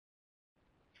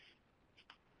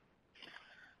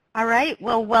All right,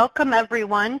 well, welcome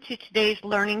everyone to today's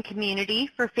learning community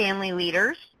for family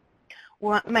leaders.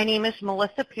 My name is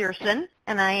Melissa Pearson,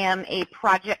 and I am a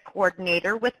project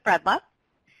coordinator with FREDLA.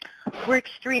 We're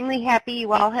extremely happy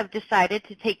you all have decided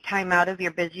to take time out of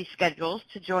your busy schedules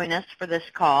to join us for this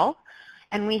call,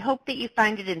 and we hope that you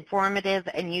find it informative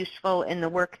and useful in the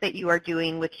work that you are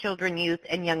doing with children, youth,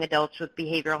 and young adults with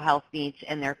behavioral health needs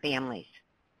and their families.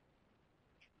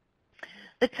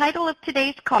 The title of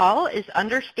today's call is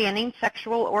Understanding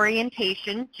Sexual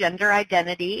Orientation, Gender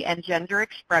Identity, and Gender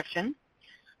Expression,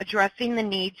 Addressing the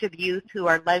Needs of Youth Who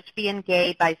Are Lesbian,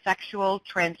 Gay, Bisexual,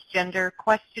 Transgender,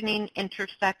 Questioning,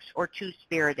 Intersex, or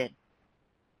Two-Spirited.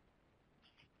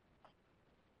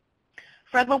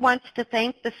 FREDLA wants to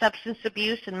thank the Substance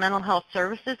Abuse and Mental Health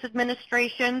Services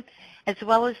Administration, as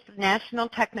well as the National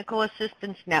Technical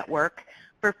Assistance Network,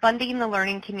 for funding the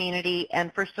learning community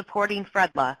and for supporting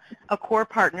FREDLA, a core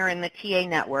partner in the TA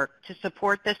network, to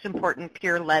support this important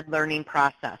peer-led learning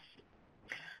process.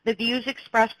 The views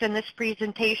expressed in this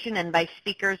presentation and by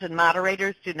speakers and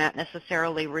moderators do not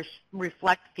necessarily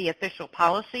reflect the official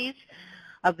policies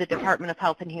of the Department of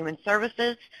Health and Human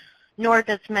Services, nor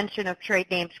does mention of trade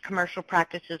names, commercial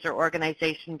practices, or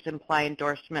organizations imply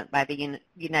endorsement by the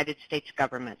United States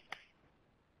government.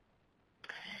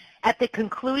 At the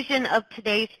conclusion of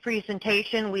today's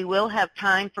presentation, we will have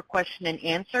time for question and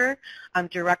answer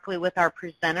directly with our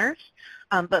presenters,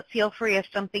 but feel free if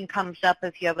something comes up,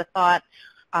 if you have a thought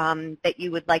that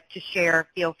you would like to share,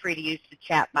 feel free to use the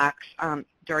chat box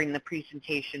during the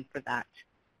presentation for that.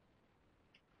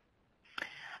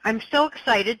 I'm so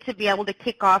excited to be able to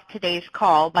kick off today's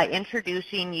call by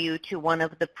introducing you to one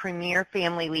of the premier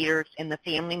family leaders in the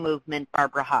family movement,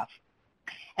 Barbara Huff.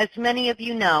 As many of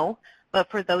you know, but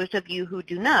for those of you who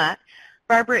do not,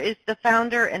 Barbara is the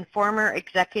founder and former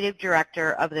executive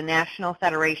director of the National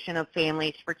Federation of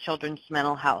Families for Children's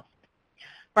Mental Health.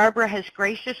 Barbara has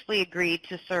graciously agreed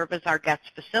to serve as our guest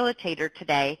facilitator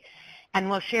today and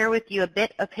will share with you a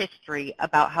bit of history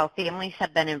about how families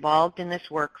have been involved in this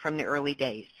work from the early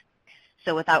days.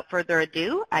 So without further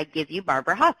ado, I give you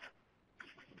Barbara Huff.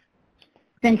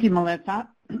 Thank you, Melissa.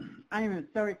 I am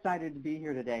so excited to be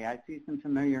here today. I see some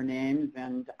familiar names,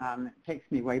 and it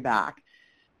takes me way back.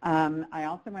 I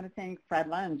also want to thank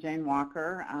FREDLA and Jane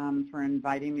Walker for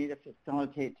inviting me to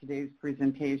facilitate today's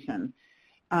presentation.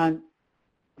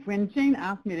 When Jane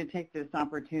asked me to take this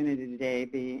opportunity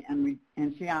today,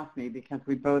 and she asked me because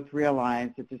we both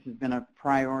realized that this has been a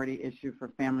priority issue for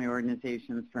family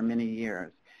organizations for many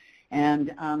years.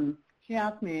 And she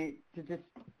asked me to just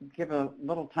give a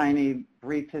little tiny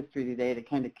brief history today to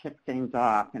kind of kick things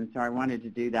off, and so I wanted to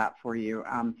do that for you.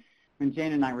 When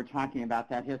Jane and I were talking about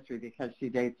that history, because she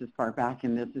dates as far back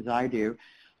in this as I do,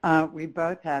 we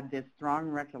both had this strong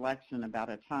recollection about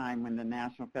a time when the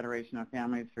National Federation of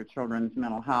Families for Children's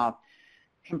Mental Health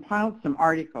compiled some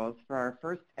articles for our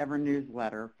first ever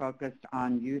newsletter focused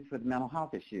on youth with mental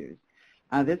health issues.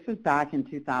 This was back in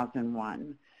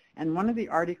 2001. And one of the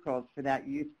articles for that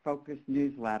youth-focused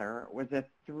newsletter was a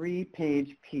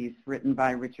 3-page piece written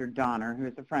by Richard Donner, who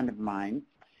is a friend of mine,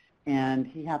 and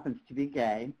he happens to be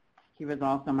gay. He was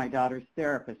also my daughter's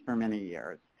therapist for many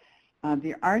years.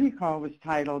 The article was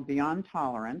titled Beyond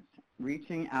Tolerance,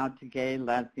 Reaching Out to Gay,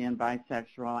 Lesbian,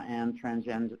 Bisexual, and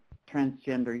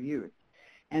Transgender Youth.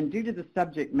 And due to the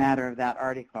subject matter of that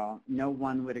article, no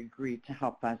one would agree to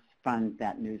help us fund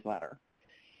that newsletter.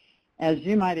 As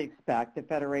you might expect, the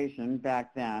Federation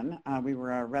back then, we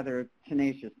were a rather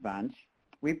tenacious bunch.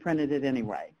 We printed it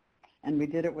anyway, and we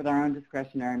did it with our own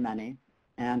discretionary money,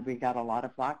 and we got a lot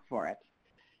of flack for it.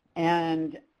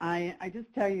 And I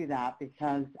just tell you that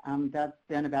because that's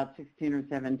been about 16 or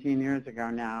 17 years ago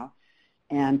now,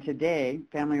 and today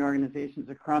family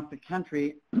organizations across the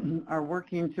country are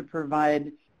working to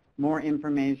provide more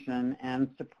information and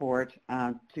support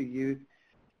to youth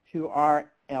who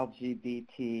are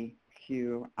LGBTQI2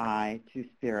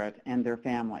 spirit and their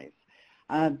families.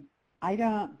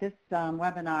 This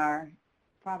webinar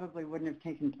probably wouldn't have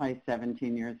taken place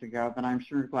 17 years ago, but I'm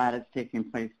sure glad it's taking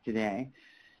place today.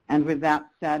 And with that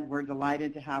said, we're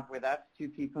delighted to have with us two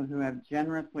people who have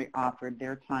generously offered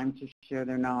their time to share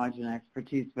their knowledge and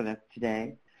expertise with us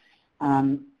today.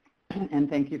 And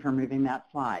thank you for moving that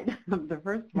slide. The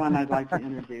first one I'd like to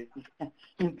introduce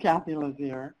is Kathy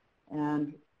Lazier.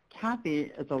 And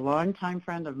Kathy is a longtime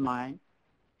friend of mine,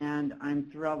 and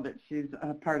I'm thrilled that she's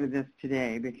a part of this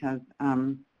today because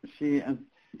she is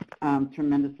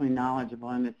tremendously knowledgeable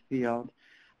in this field.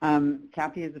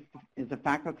 Kathy is a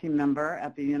faculty member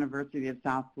at the University of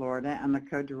South Florida and the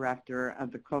co-director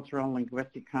of the Cultural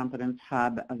Linguistic Competence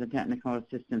Hub of the Technical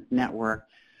Assistance Network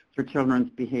for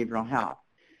Children's Behavioral Health.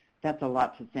 That's a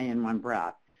lot to say in one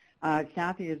breath.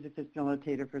 Kathy is the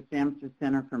facilitator for SAMHSA's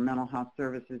Center for Mental Health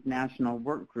Services National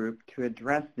Work Group to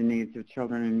address the needs of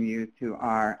children and youth who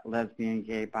are lesbian,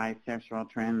 gay, bisexual,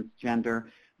 transgender,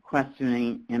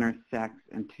 questioning, intersex,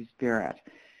 and two-spirit.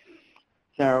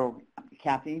 So,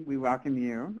 Kathy, we welcome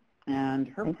you. And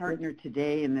her partner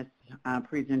today in this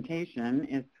presentation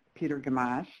is Peter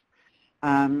Gamache,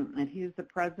 and he is the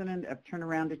president of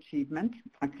Turnaround Achievement,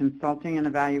 a consulting and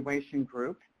evaluation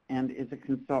group, and is a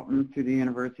consultant through the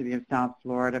University of South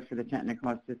Florida for the Technical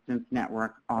Assistance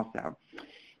Network also.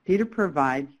 Peter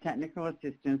provides technical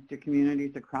assistance to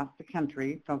communities across the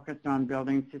country focused on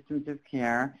building systems of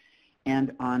care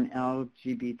and on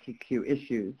LGBTQ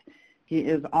issues. He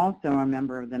is also a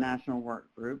member of the National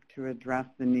Work Group to address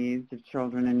the needs of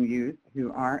children and youth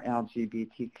who are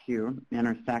LGBTQ,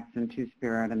 intersex, and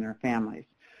two-spirit, and their families.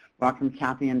 Welcome,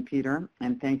 Kathy and Peter,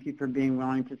 and thank you for being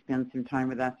willing to spend some time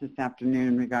with us this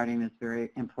afternoon regarding this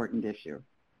very important issue.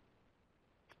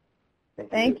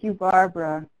 Thank you,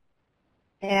 Barbara.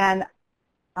 And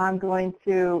I'm going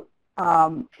to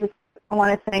I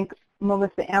want to thank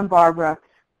Melissa and Barbara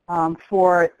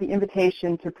for the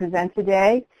invitation to present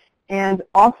today. And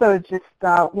also just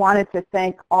wanted to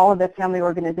thank all of the family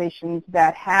organizations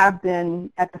that have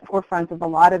been at the forefront of a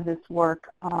lot of this work.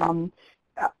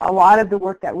 A lot of the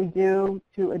work that we do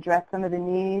to address some of the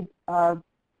needs of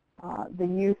the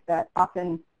youth that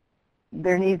often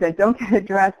their needs that don't get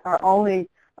addressed are only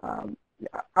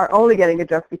getting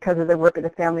addressed because of the work of the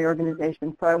family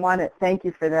organization. So I want to thank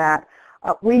you for that.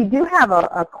 We do have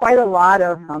quite a lot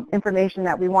of information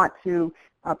that we want to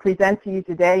present to you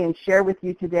today and share with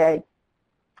you today.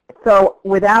 So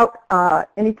without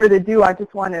any further ado, I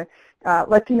just want to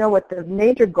let you know what the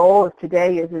major goal of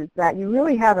today is that you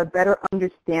really have a better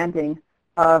understanding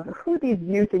of who these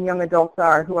youth and young adults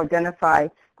are who identify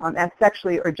as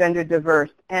sexually or gender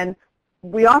diverse. And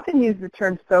we often use the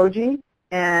term SOGIE,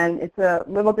 and it's a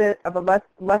little bit of a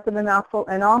less of a mouthful.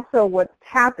 And also what's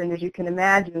happened, as you can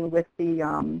imagine, with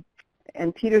the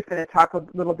and Peter's going to talk a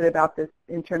little bit about this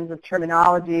in terms of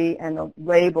terminology and the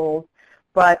labels,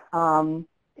 but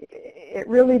it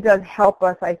really does help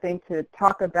us, I think, to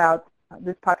talk about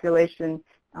this population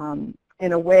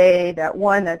in a way that,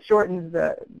 one, that shortens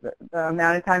the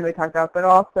amount of time we talk about, but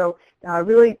also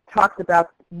really talks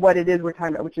about what it is we're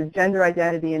talking about, which is gender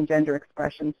identity and gender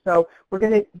expression. So we're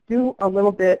going to do a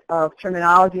little bit of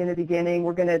terminology in the beginning.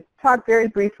 We're going to talk very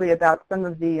briefly about some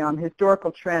of the historical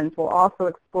trends. We'll also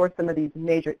explore some of these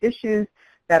major issues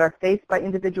that are faced by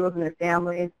individuals and their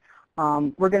families.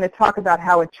 We're going to talk about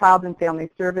how a child and family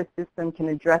service system can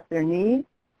address their needs.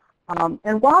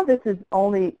 And while this is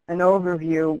only an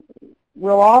overview,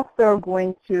 we're also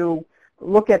going to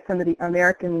look at some of the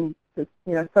American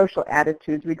social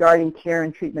attitudes regarding care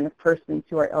and treatment of persons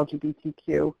who are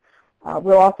LGBTQ.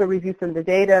 We'll also review some of the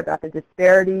data about the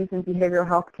disparities in behavioral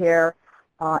health care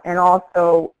and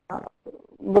also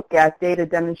look at data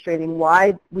demonstrating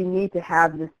why we need to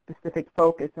have this specific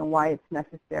focus and why it's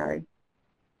necessary.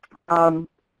 Let me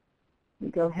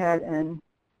go ahead and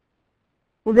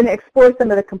we're going to explore some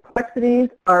of the complexities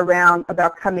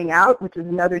about coming out, which is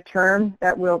another term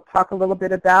that we'll talk a little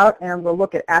bit about, and we'll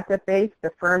look at asset-based,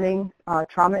 affirming,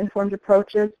 trauma-informed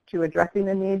approaches to addressing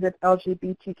the needs of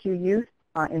LGBTQ youth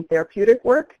in therapeutic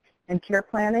work and care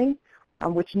planning,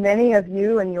 which many of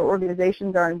you and your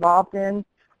organizations are involved in.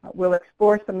 We'll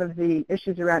explore some of the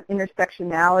issues around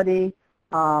intersectionality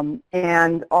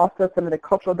and also some of the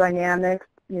cultural dynamics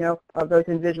of those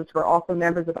individuals who are also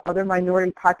members of other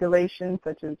minority populations,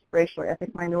 such as racial or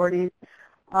ethnic minorities.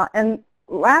 And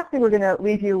lastly, we're going to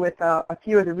leave you with a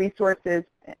few of the resources,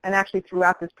 and actually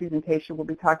throughout this presentation, we'll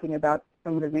be talking about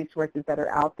some of the resources that are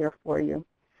out there for you.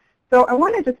 So I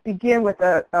want to just begin with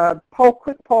a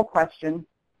quick poll question,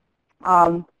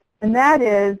 and that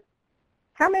is,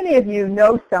 how many of you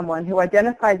know someone who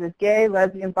identifies as gay,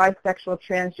 lesbian, bisexual,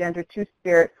 transgender,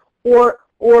 two-spirit, or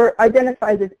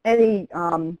identifies as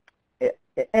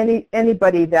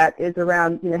anybody that is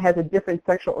around, has a different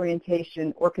sexual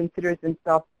orientation or considers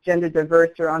themselves gender diverse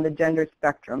or on the gender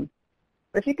spectrum?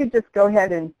 So if you could just go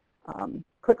ahead and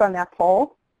click on that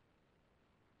poll.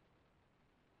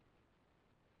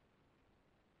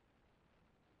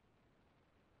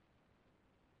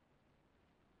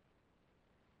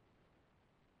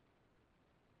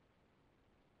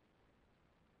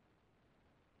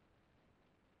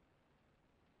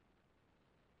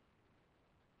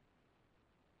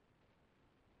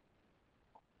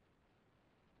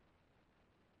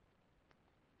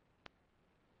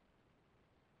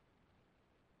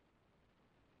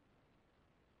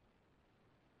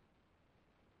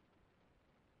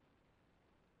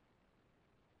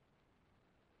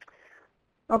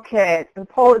 Okay, the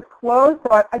poll is closed.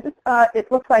 So I just,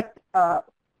 it looks like 100%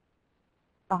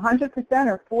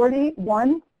 or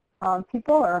 41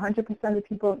 people, or 100% of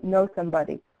people know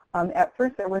somebody. At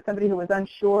first there was somebody who was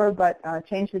unsure, but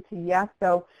changed it to yes.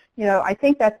 So, you know, I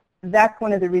think that's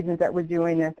one of the reasons that we're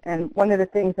doing this. And one of the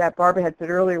things that Barbara had said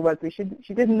earlier was she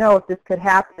didn't know if this could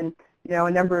happen, you know,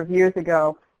 a number of years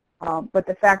ago. But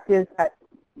the fact is that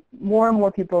more and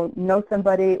more people know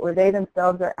somebody, or they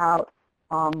themselves are out.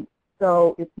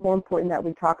 So it's more important that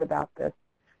we talk about this.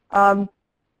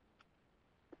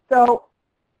 So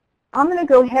I'm going to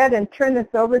go ahead and turn this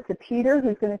over to Peter,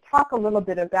 who's going to talk a little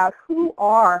bit about who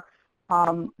are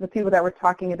the people that we're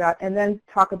talking about, and then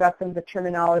talk about some of the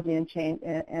terminology and change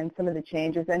and some of the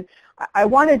changes. And I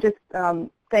want to just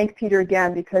thank Peter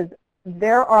again, because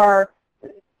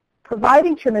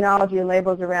providing terminology and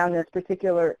labels around this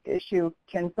particular issue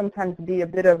can sometimes be a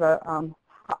bit of a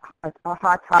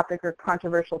hot topic or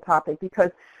controversial topic,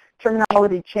 because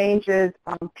terminology changes.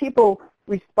 People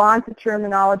respond to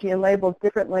terminology and labels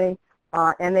differently,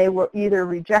 and they will either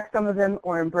reject some of them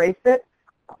or embrace it.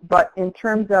 But in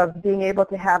terms of being able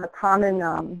to have a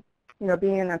common,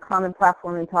 being in a common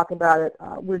platform and talk about it,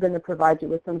 we're going to provide you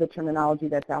with some of the terminology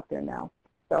that's out there now.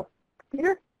 So,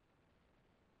 Peter?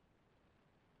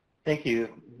 Thank you.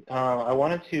 I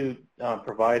wanted to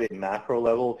provide a macro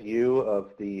level view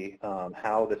of the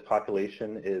how this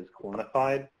population is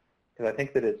quantified, because I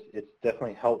think that it's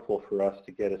definitely helpful for us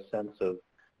to get a sense of,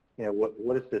 you know,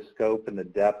 what is the scope and the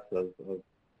depth of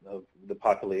the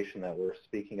population that we're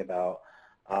speaking about.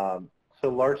 So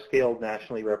large-scale,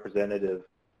 nationally representative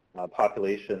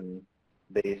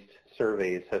population-based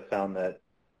surveys have found that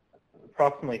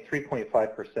approximately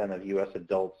 3.5% of U.S.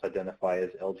 adults identify as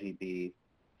LGB,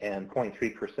 and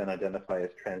 0.3% identify as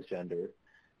transgender.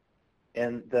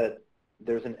 And that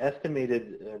there's an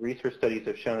estimated, research studies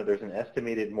have shown that there's an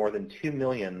estimated more than 2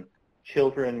 million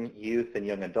children, youth, and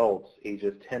young adults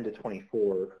ages 10 to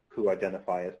 24 who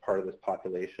identify as part of this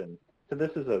population. So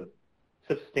this is a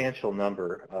substantial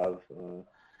number of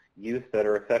youth that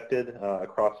are affected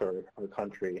across our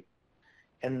country.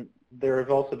 And there have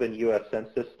also been U.S.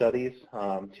 Census studies.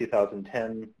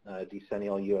 2010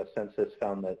 decennial U.S. Census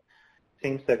found that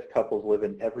same-sex couples live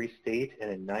in every state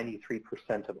and in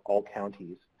 93% of all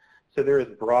counties. So there is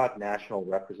broad national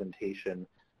representation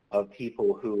of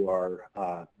people who are,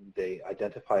 they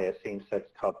identify as same-sex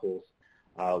couples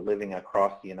living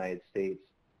across the United States.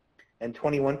 And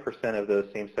 21% of those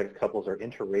same-sex couples are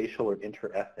interracial or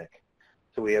interethnic.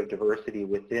 So we have diversity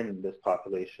within this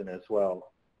population as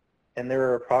well. And there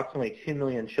are approximately 2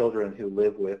 million children who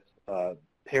live with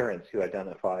parents who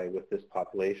identify with this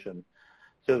population.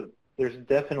 So there's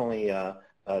definitely a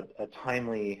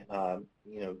timely,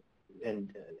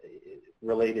 and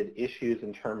related issues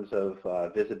in terms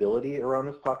of visibility around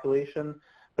this population,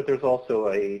 but there's also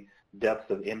a depth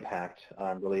of impact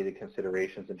related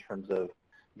considerations in terms of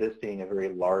this being a very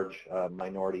large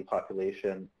minority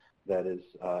population that is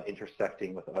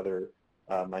intersecting with other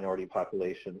minority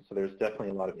populations. So there's definitely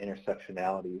a lot of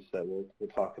intersectionalities that we'll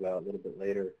talk about a little bit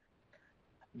later.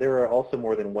 There are also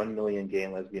more than 1 million gay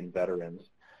and lesbian veterans.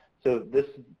 So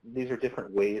these are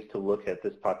different ways to look at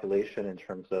this population in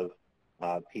terms of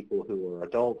people who are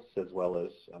adults, as well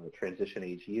as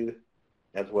transition-age youth,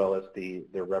 as well as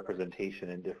their representation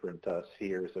in different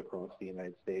spheres across the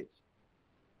United States.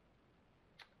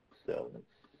 So let's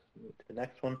move to the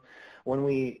next one. When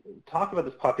we talk about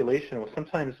this population,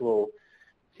 sometimes we'll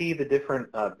see the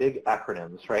different big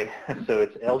acronyms, right? So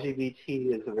it's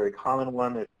LGBT is a very common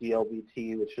one. There's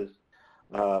DLBT, which is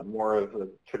more of a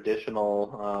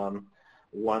traditional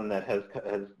one that has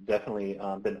definitely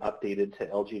been updated to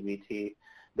LGBT.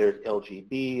 There's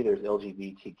LGB, there's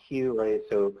LGBTQ, right?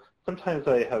 So sometimes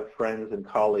I have friends and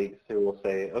colleagues who will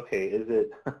say, okay,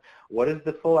 what is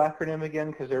the full acronym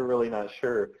again? Because they're really not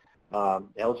sure.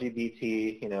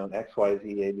 LGBT, X, Y, Z,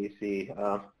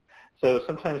 ABC. So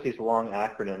sometimes these long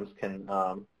acronyms can,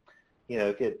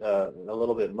 get a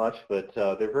little bit much, but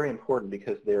they're very important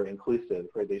because they're inclusive,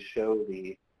 right? They show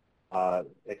the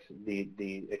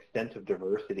extent of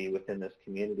diversity within this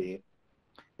community.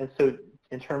 And so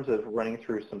in terms of running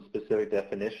through some specific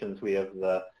definitions, we have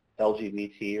the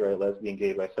LGBT, right, lesbian,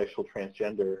 gay, bisexual,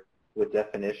 transgender, with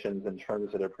definitions and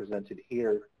terms that are presented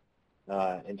here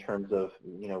in terms of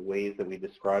ways that we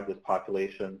describe this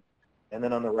population. And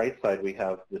then on the right side, we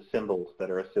have the symbols that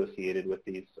are associated with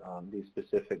these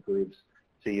specific groups.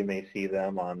 So you may see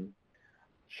them on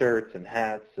shirts and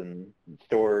hats and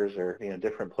stores or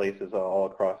different places all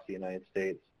across the United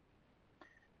States.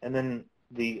 And then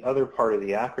the other part of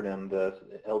the acronym, the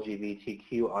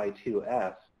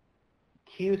LGBTQI2-S,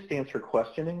 Q stands for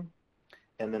questioning,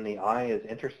 and then the I is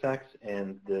intersex,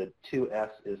 and the 2S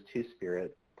is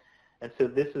two-spirit. And so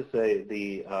this is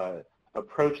the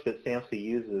approach that SAMHSA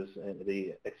uses,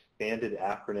 the expanded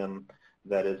acronym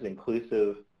that is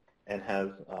inclusive and has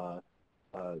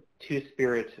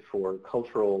two-spirit for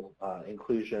cultural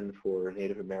inclusion for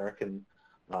Native American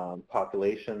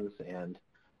populations and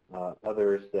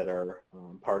others that are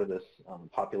part of this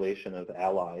population of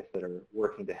allies that are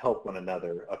working to help one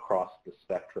another across the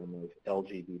spectrum of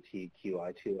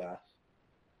LGBTQI2-S.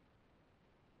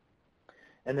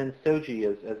 And then SOGIE,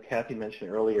 as Kathy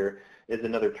mentioned earlier, is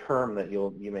another term that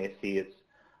you may see. It's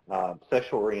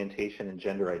sexual orientation and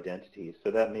gender identity.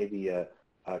 So that may be a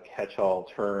catch-all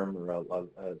term or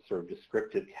a sort of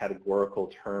descriptive categorical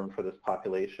term for this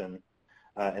population.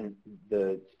 And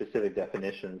the specific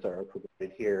definitions are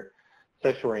provided here.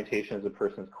 Sexual orientation is a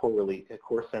person's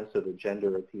core sense of the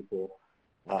gender of people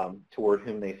toward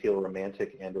whom they feel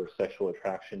romantic and or sexual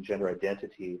attraction. Gender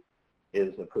identity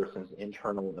is a person's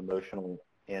internal, emotional,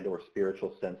 and or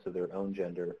spiritual sense of their own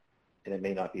gender, and it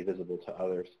may not be visible to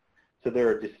others. So there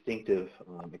are distinctive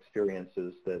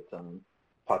experiences that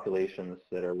populations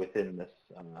that are within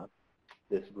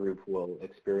this group will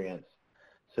experience.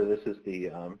 So this is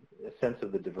the sense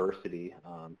of the diversity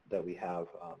that we have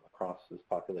across this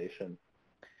population.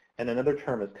 And another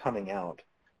term is coming out.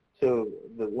 So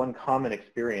the one common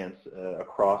experience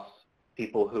across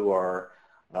people who are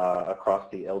across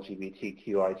the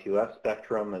LGBTQI2-S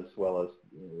spectrum, as well as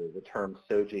the term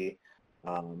SOGIE,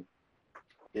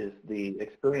 is the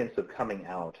experience of coming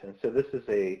out. And so this is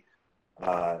it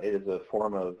is a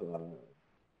form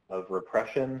of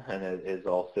repression, and it is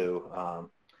also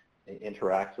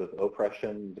interacts with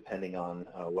oppression depending on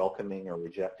welcoming or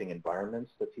rejecting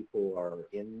environments that people are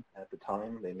in at the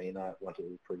time. They may not want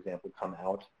to, for example, come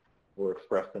out or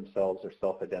express themselves or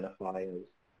self-identify as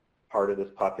part of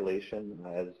this population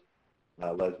as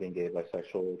lesbian, gay,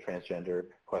 bisexual, transgender,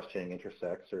 questioning,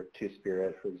 intersex, or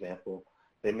two-spirit, for example.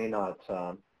 They may not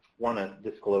want to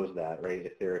disclose that, right,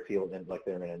 if they're feeling like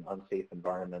they're in an unsafe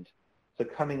environment. So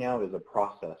coming out is a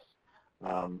process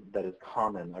that is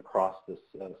common across this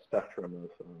spectrum of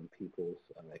people's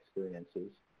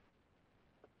experiences.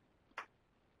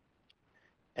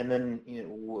 And then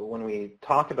when we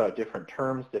talk about different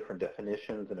terms, different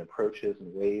definitions and approaches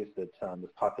and ways that this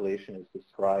population is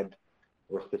described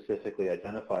or specifically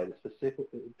identified,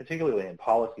 particularly in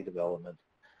policy development,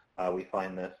 we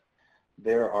find this.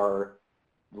 There are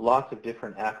lots of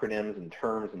different acronyms and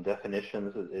terms and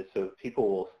definitions, so people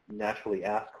will naturally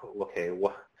ask, okay,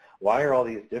 why are all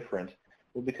these different?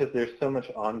 Well, because there's so much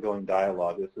ongoing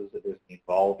dialogue. There's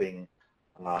evolving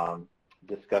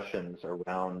discussions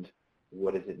around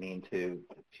what does it mean to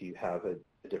have a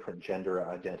different gender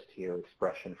identity or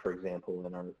expression, for example,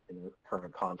 in our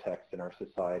current context in our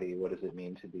society. What does it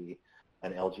mean to be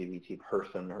an LGBT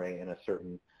person, right, in a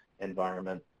certain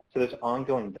environment? So there's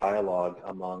ongoing dialogue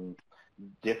among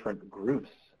different groups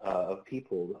of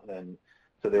people. And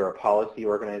so there are policy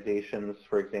organizations,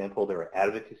 for example, there are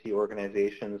advocacy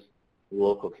organizations.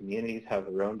 Local communities have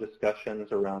their own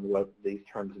discussions around what these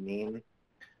terms mean.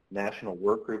 National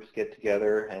work groups get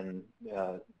together and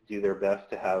do their best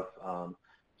to have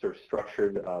sort of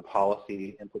structured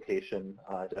policy implication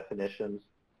definitions.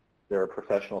 There are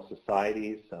professional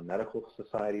societies, medical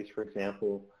societies, for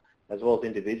example, as well as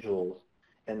individuals.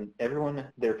 And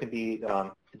there can be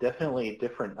definitely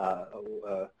different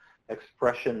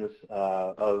expressions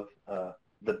of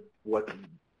what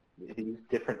these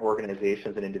different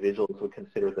organizations and individuals would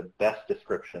consider the best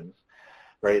descriptions,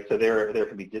 right? So there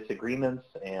can be disagreements,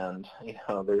 and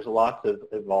there's lots of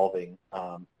evolving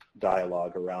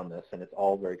dialogue around this, and it's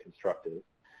all very constructive.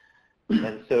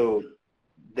 And so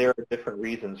there are different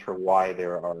reasons for why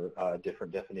there are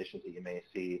different definitions that you may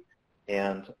see.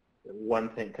 And one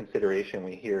consideration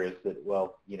we hear is that,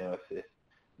 well, if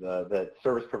that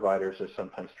service providers are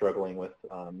sometimes struggling with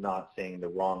not saying the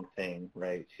wrong thing,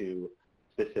 right, to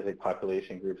specific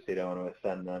population groups. They don't want to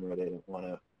offend them, or they don't want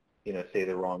to, say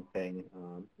the wrong thing,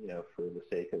 for the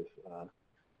sake of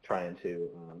trying to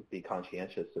be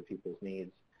conscientious of people's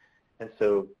needs. And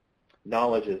so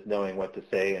knowledge is knowing what to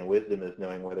say, and wisdom is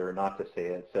knowing whether or not to say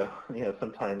it. So,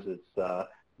 sometimes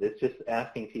it's just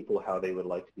asking people how they would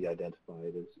like to be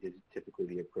identified is typically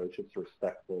the approach. It's a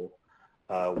respectful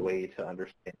way to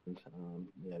understand,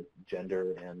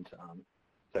 gender and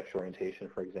sexual orientation,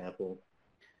 for example.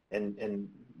 And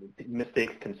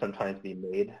mistakes can sometimes be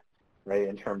made, right,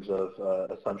 in terms of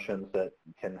assumptions that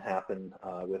can happen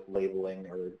with labeling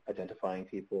or identifying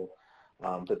people.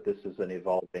 But this is an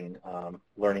evolving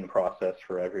learning process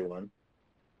for everyone.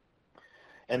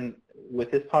 And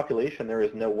with this population, there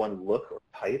is no one look or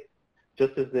type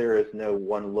just as there is no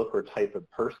one look or type of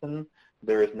person,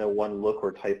 there is no one look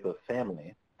or type of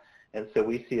family. And so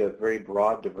we see a very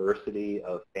broad diversity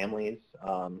of families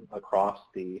across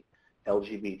the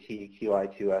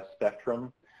LGBTQI2-S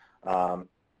spectrum.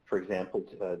 For example,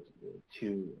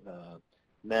 two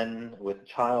men with a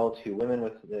child, two women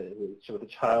with a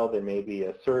child. There may be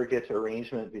a surrogate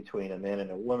arrangement between a man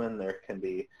and a woman. There can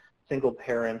be single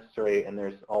parents, right? And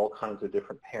there's all kinds of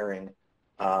different pairing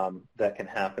that can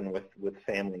happen with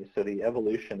families. So the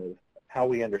evolution of how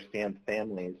we understand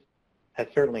families has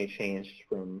certainly changed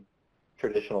from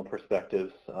traditional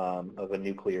perspectives of a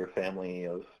nuclear family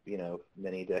of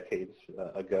many decades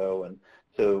ago, and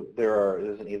so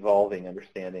there's an evolving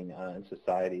understanding in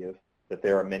society of that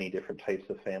there are many different types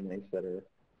of families that are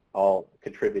all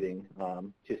contributing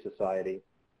to society.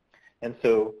 And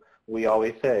so we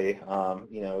always say,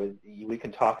 we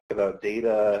can talk about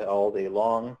data all day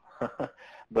long,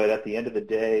 but at the end of the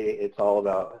day, it's all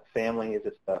about families.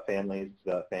 It's about families. It's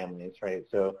about families, right?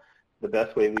 So the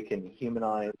best way we can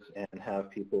humanize and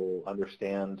have people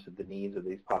understand the needs of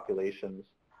these populations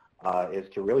is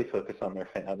to really focus on their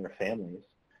families,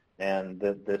 and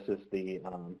this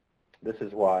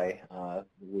is why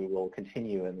we will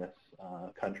continue in this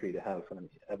country to have an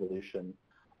evolution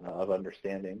of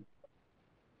understanding.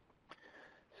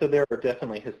 So there are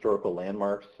definitely historical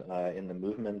landmarks in the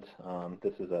movement.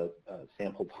 This is a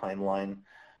sample timeline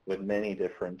with many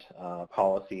different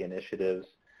policy initiatives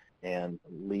and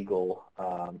legal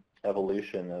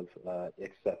evolution of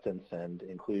acceptance and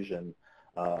inclusion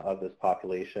of this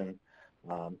population.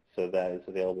 So that is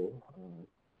available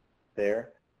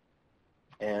there.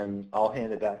 And I'll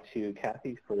hand it back to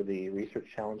Kathy for the research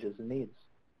challenges and needs.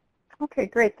 Okay,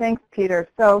 great. Thanks, Peter.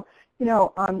 So,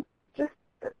 just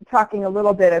talking a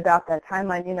little bit about that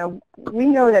timeline, we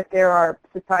know that there are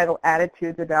societal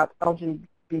attitudes about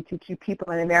LGBTQ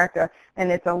people in America,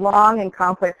 and it's a long and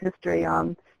complex history.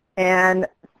 And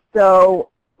so,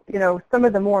 some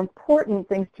of the more important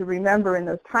things to remember in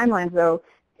those timelines, though,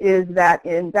 is that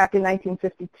back in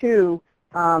 1952,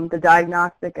 the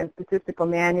Diagnostic and Statistical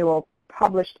Manual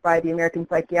published by the American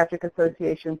Psychiatric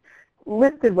Association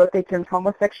listed what they termed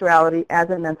homosexuality as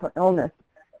a mental illness.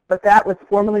 But that was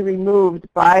formally removed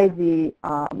by the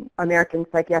American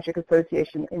Psychiatric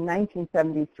Association in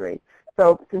 1973.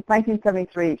 So since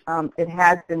 1973, it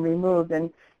has been removed. And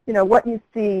what you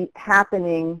see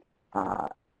happening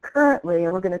currently,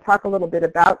 and we're going to talk a little bit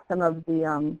about some of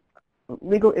the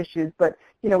legal issues, but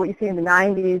what you see in the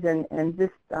 90s and this,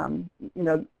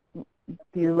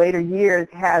 the later years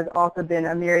has also been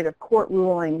a myriad of court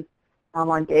rulings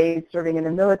on gays serving in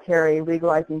the military,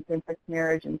 legalizing same-sex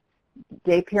marriage and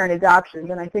gay parent adoptions.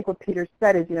 And I think what Peter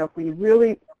said is, if we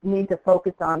really need to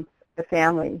focus on the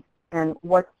family and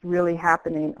what's really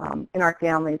happening in our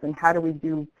families and how do we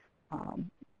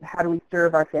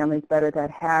serve our families better that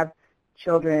have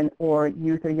children or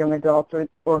youth or young adults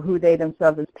or who they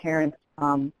themselves as parents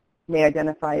may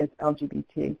identify as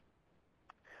LGBT.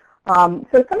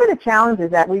 So some of the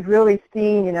challenges that we've really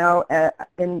seen,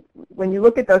 when you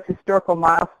look at those historical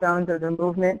milestones of the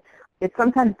movement, it's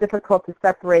sometimes difficult to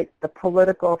separate the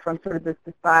political from sort of the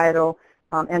societal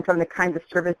and from the kinds of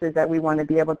services that we want to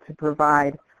be able to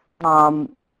provide.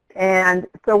 And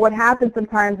so what happens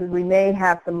sometimes is we may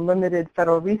have some limited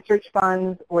federal research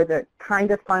funds, or the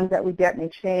kind of funds that we get may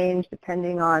change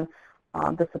depending on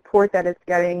the support that it's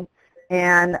getting.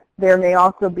 And there may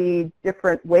also be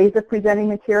different ways of presenting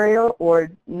material or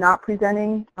not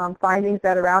presenting findings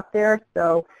that are out there.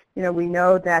 So, we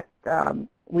know that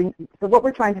so what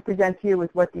we're trying to present to you is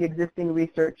what the existing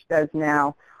research does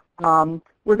now.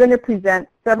 We're going to present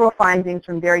several findings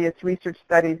from various research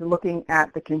studies looking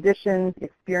at the conditions,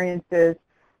 experiences,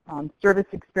 service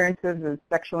experiences of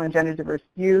sexual and gender diverse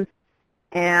youth.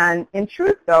 And in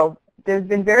truth, though, there's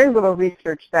been very little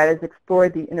research that has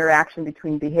explored the interaction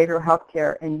between behavioral health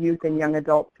care and youth and young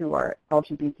adults who are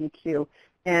LGBTQ.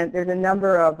 And there's a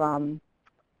number of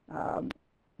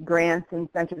grants and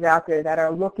centers out there that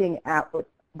are looking at what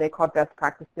they call best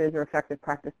practices or effective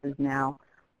practices now.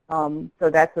 So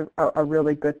that's a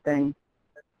really good thing.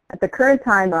 At the current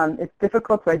time, it's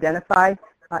difficult to identify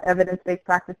evidence-based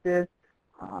practices.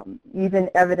 Even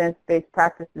evidence-based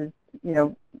practices,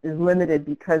 is limited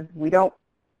because we don't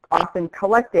often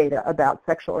collect data about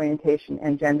sexual orientation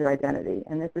and gender identity,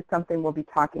 and this is something we'll be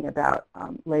talking about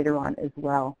later on as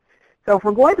well. So if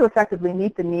we're going to effectively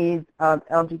meet the needs of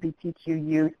LGBTQ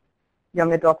youth,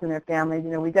 young adults and their families,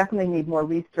 we definitely need more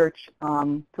research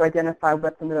to identify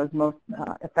what some of those most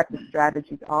effective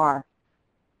strategies are.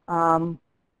 So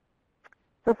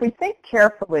if we think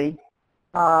carefully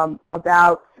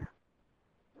about,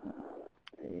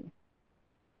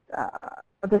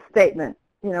 the statement,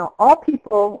 all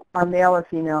people are male or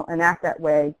female and act that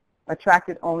way,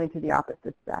 attracted only to the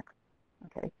opposite sex.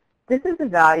 Okay, this is a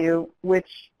value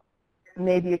which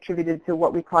may be attributed to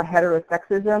what we call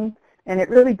heterosexism, and it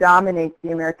really dominates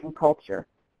the American culture.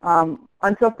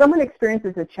 Until someone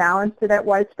experiences a challenge to that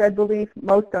widespread belief,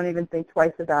 most don't even think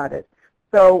twice about it.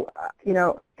 So,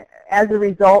 as a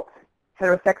result,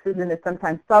 heterosexism is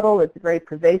sometimes subtle. It's a very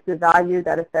pervasive value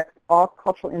that affects all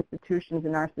cultural institutions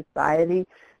in our society,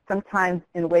 sometimes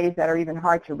in ways that are even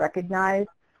hard to recognize.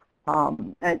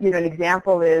 And, an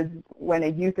example is when a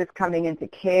youth is coming into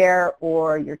care,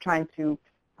 or you're trying to,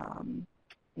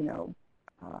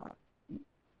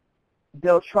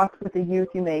 build trust with the youth.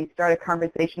 You may start a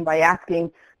conversation by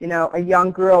asking, a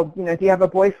young girl, do you have a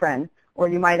boyfriend? Or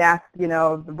you might ask,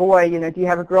 the boy, do you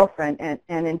have a girlfriend?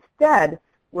 And instead,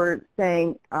 we're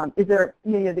saying, is there,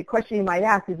 the question you might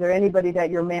ask, is there anybody that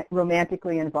you're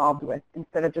romantically involved with,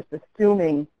 instead of just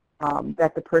assuming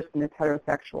that the person is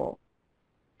heterosexual.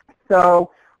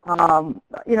 So,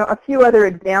 a few other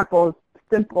examples,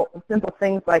 simple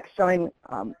things like showing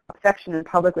affection in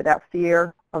public without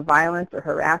fear of violence or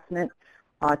harassment.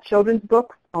 Children's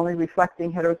books only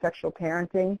reflecting heterosexual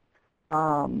parenting.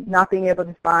 Not being able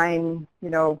to find,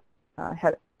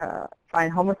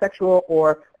 find homosexual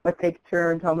or what they've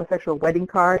termed homosexual wedding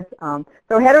cards.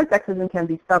 So heterosexism can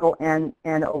be subtle and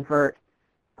overt.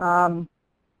 And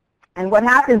what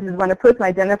happens is when a person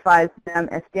identifies them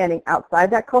as standing outside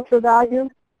that cultural value,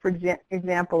 for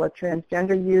example, a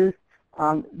transgender youth,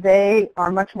 they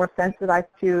are much more sensitized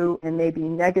to and may be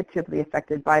negatively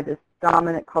affected by this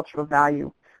dominant cultural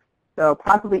value. So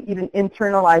possibly even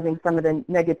internalizing some of the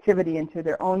negativity into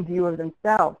their own view of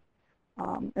themselves.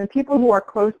 And people who are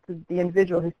close to the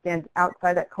individual who stands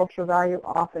outside that cultural value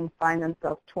often find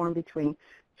themselves torn between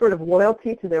sort of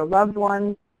loyalty to their loved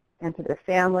ones and to their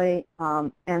family,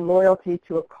 and loyalty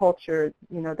to a culture,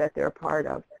 that they're a part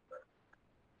of.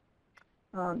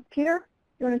 Peter,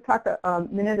 you want to talk a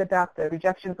minute about the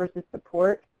rejection versus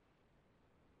support?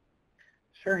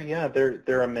 Sure. Yeah,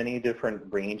 there are many different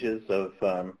ranges of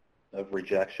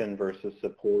rejection versus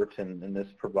support, and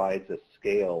this provides a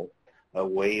scale, a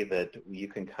way that you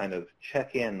can kind of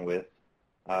check in with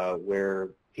where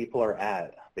people are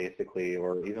at, basically,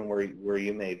 or even where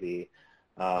you may be,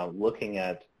 looking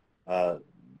at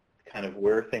kind of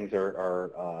where things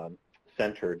are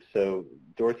centered. So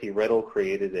Dorothy Riddle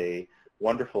created a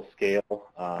wonderful scale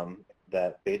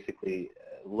that basically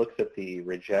looks at the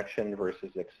rejection versus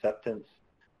acceptance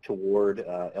toward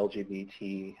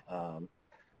LGBT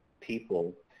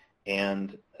people,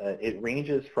 and it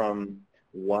ranges from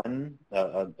one,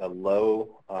 a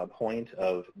low point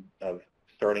of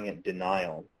starting at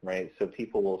denial, right? So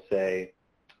people will say,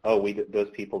 oh,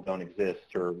 those people don't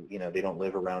exist, or they don't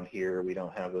live around here. We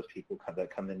don't have those people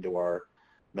that come into our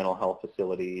mental health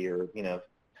facility, or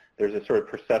there's a sort of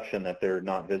perception that they're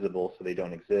not visible, so they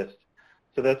don't exist.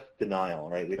 So that's denial,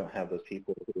 right? We don't have those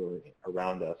people who are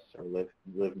around us or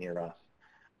live near us.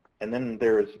 And then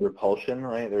there's repulsion,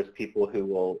 right? There's people who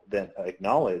will then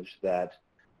acknowledge that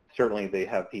certainly they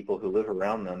have people who live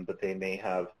around them, but they may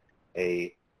have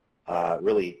a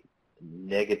really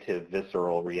negative,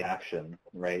 visceral reaction,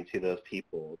 right, to those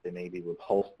people. They may be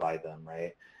repulsed by them,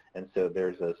 right? And so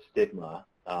there's a stigma.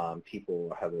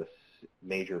 People have a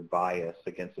major bias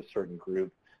against a certain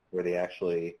group where they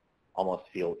actually almost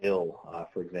feel ill,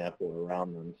 for example,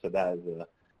 around them. So that is a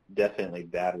definitely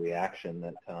bad reaction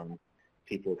that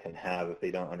people can have if they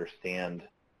don't understand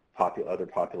other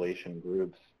population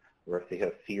groups, or if they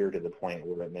have fear to the point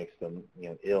where it makes them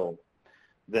ill.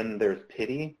 Then there's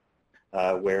pity,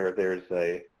 where there's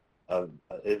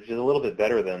it's just a little bit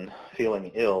better than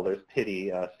feeling ill. There's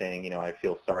pity, saying, I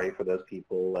feel sorry for those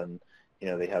people, and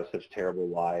they have such terrible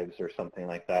lives, or something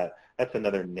like that. That's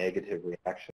another negative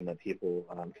reaction that people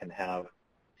can have.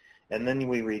 And then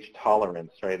we reach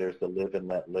tolerance, right? There's the live and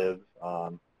let live,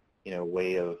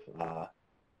 way of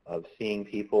seeing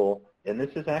people. And this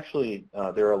is actually,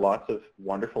 there are lots of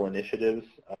wonderful initiatives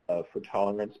for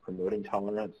tolerance, promoting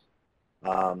tolerance.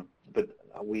 But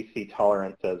we see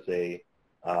tolerance as a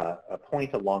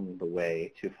point along the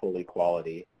way to full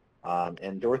equality.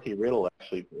 And Dorothy Riddle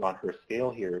actually, on her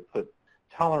scale here, put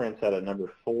tolerance at a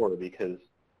number 4, because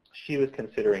she was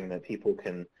considering that people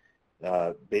can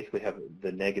basically have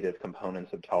the negative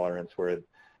components of tolerance, where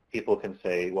people can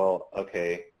say, well,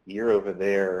 okay, you're over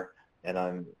there, and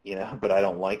I'm, but I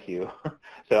don't like you,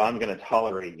 so I'm going to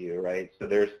tolerate you, right? So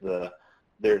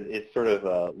it's sort of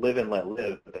a live and let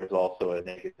live, but there's also a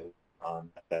negative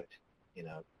effect,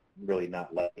 really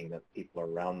not liking that people are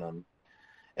around them.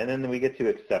 And then we get to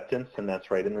acceptance, and that's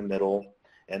right in the middle.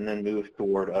 and then move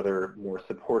toward other more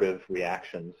supportive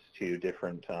reactions to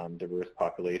different diverse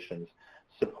populations.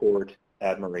 Support,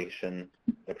 admiration,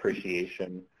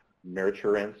 appreciation,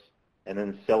 nurturance, and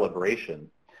then celebration.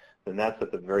 And that's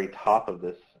at the very top of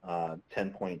this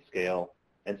 10-point scale.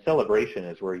 And celebration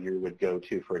is where you would go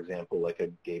to, for example, like a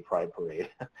gay pride parade.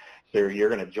 So you're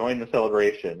going to join the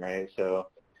celebration, right? So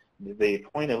the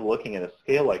point of looking at a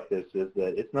scale like this is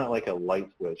that it's not like a light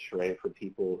switch, right, for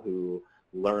people who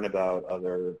learn about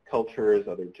other cultures,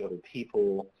 other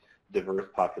people, diverse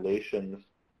populations.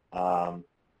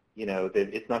 You know,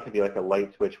 it's not going to be like a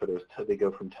light switch where they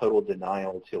go from total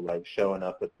denial to like showing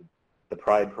up at the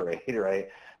pride parade, right?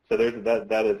 So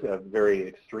that is a very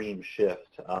extreme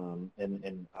shift,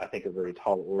 and I think a very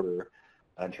tall order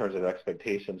in terms of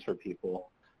expectations for people.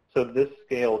 So this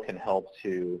scale can help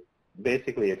to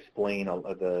basically explain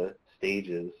the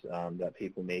stages that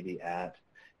people may be at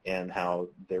and how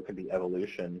there could be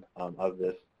evolution of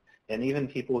this. And even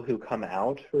people who come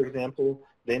out, for example,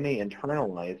 they may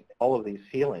internalize all of these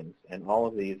feelings and all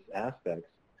of these aspects.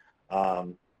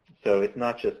 So it's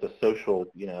not just a social,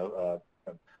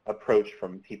 approach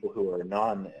from people who are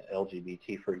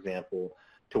non-LGBT, for example,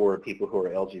 toward people who are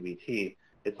LGBT.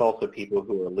 It's also people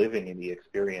who are living in the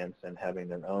experience and having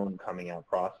their own coming out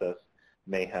process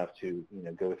may have to,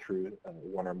 go through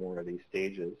one or more of these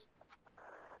stages.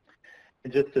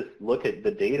 And just to look at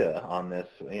the data on this,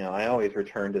 I always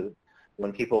return to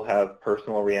when people have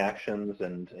personal reactions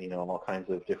and, all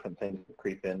kinds of different things that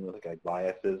creep in with like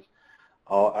biases.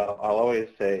 I'll always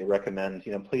recommend,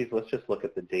 please let's just look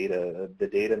at the data. The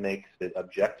data makes it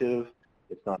objective.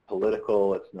 It's not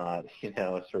political. It's not,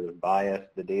 sort of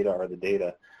biased. The data are the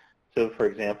data. So, for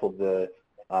example, the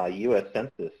U.S.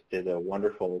 Census did a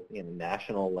wonderful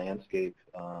national landscape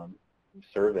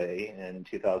survey in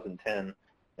 2010,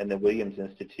 and the Williams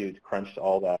Institute crunched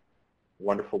all that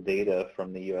wonderful data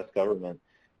from the U.S. government.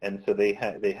 And so they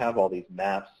have all these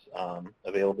maps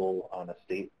available on a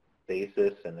state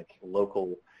basis and a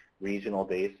local regional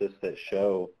basis that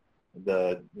show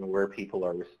where people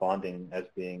are responding as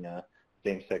being a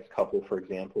same-sex couple, for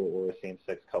example, or a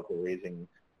same-sex couple raising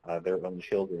their own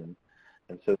children.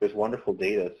 And so there's wonderful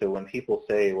data. So when people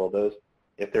say, well,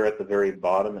 if they're at the very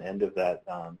bottom end of that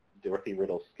Dorothy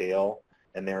Riddle scale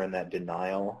and they're in that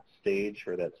denial stage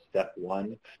or that step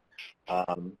one,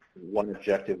 one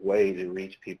objective way to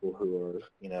reach people who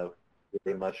are,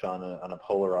 very much on a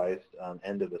polarized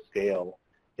end of the scale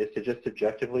is to just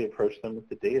objectively approach them with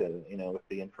the data, with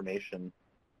the information,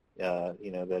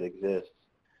 that exists.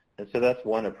 And so that's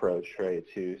one approach, right,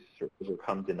 to sort of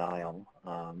overcome denial.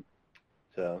 And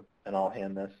I'll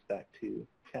hand this back to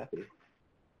Kathy.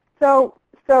 So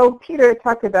Peter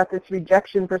talked about this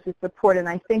rejection versus support, and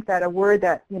I think that a word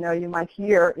that, you might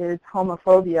hear is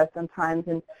homophobia sometimes.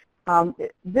 And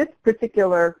this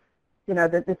particular,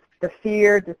 the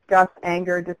fear, disgust,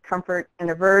 anger, discomfort, and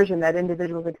aversion that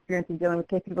individuals experience in dealing with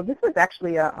gay people, this was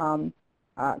actually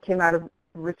came out of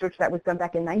research that was done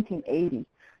back in 1980.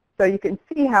 So you can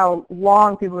see how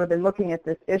long people have been looking at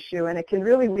this issue, and it can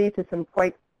really lead to some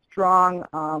quite strong,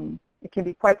 it can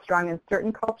be quite strong in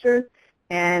certain cultures,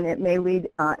 and it may lead,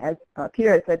 as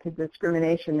Peter had said, to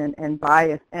discrimination and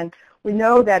bias. And we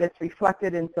know that it's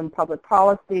reflected in some public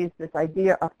policies, this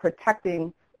idea of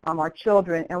protecting our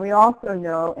children. And we also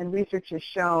know, and research has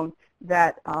shown,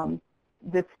 that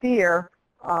this fear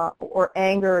or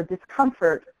anger or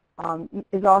discomfort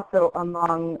is also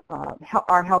among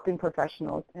our helping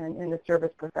professionals and in the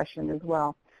service profession as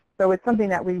well. So it's something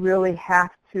that we really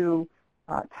have to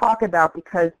talk about,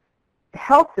 because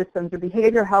health systems or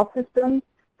behavioral health systems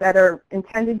that are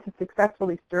intended to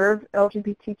successfully serve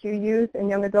LGBTQ youth and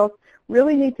young adults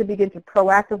really need to begin to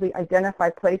proactively identify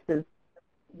places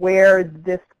where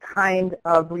this kind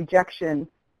of rejection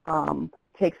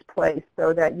takes place,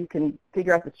 so that you can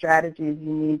figure out the strategies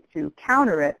you need to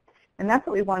counter it. And that's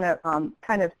what we want to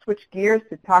kind of switch gears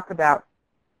to talk about.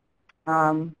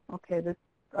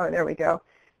 There we go.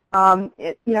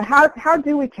 How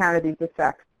do we counter these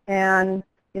effects? And,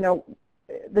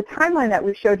 the timeline that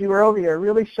we showed you earlier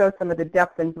really shows some of the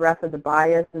depth and breadth of the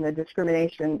bias and the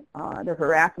discrimination, the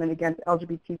harassment against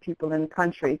LGBT people in the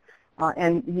country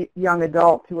and young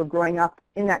adults who are growing up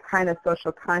in that kind of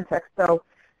social context. So,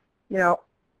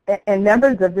 and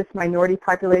members of this minority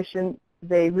population,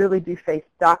 they really do face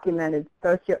documented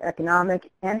socioeconomic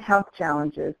and health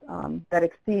challenges that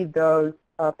exceed those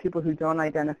of people who don't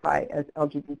identify as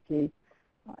LGBT.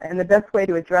 And the best way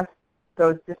to address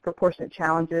those disproportionate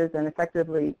challenges and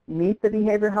effectively meet the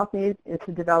behavioral health needs is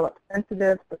to develop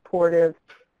sensitive, supportive,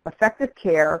 effective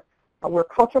care where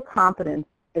cultural competence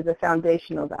is a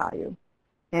foundational value.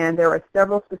 And there are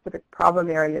several specific problem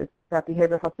areas that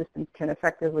behavioral health systems can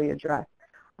effectively address.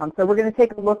 So we're going to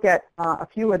take a look at a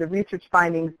few of the research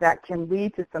findings that can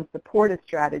lead to some supportive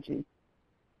strategies.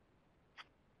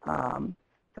 So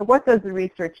what does the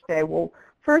research say? Well,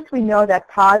 first we know that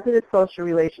positive social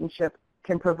relationships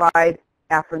can provide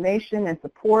affirmation and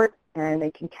support, and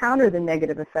they can counter the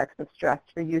negative effects of stress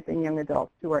for youth and young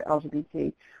adults who are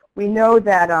LGBT. We know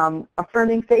that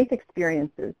affirming faith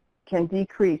experiences can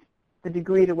decrease the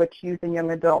degree to which youth and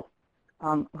young adults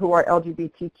who are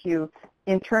LGBTQ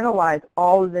internalize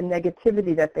all of the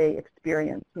negativity that they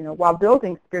experience, while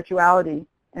building spirituality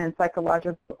and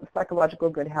psychological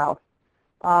good health.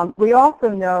 We also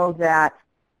know that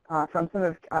from some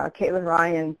of Caitlin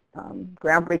Ryan's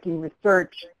groundbreaking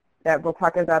research that we'll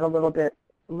talk about a little bit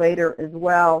later as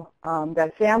well,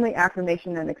 that family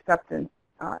affirmation and acceptance,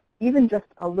 even just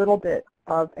a little bit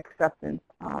of acceptance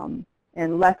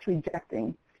and less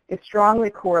rejecting, is strongly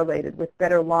correlated with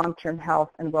better long-term health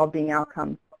and well-being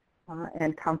outcomes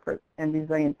and comfort and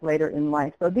resilience later in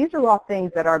life. So these are all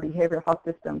things that our behavioral health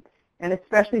system, and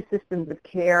especially systems of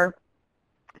care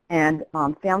and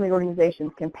family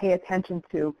organizations, can pay attention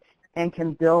to and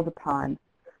can build upon.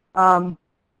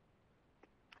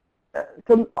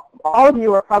 So all of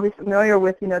you are probably familiar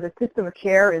with, the system of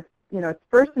care is, it's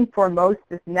first and foremost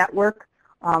this network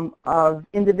of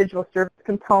individual service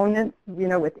components,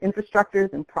 with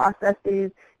infrastructures and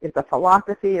processes. It's a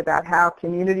philosophy about how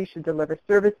communities should deliver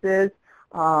services,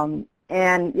 and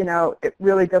it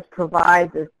really does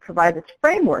provide this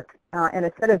framework and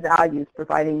a set of values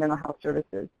providing mental health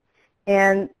services.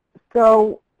 And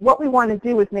so what we want to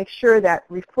do is make sure that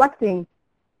reflecting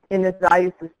in this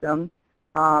value system,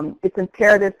 it's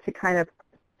imperative to kind of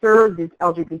serve these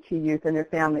LGBT youth and their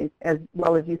families, as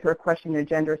well as youth who are questioning their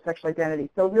gender or sexual identity.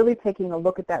 So really taking a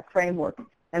look at that framework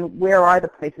and where are the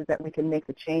places that we can make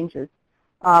the changes.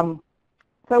 So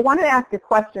I wanted to ask a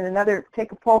question,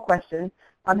 take a poll question.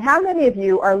 How many of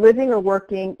you are living or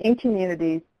working in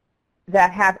communities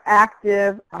that have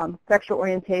active sexual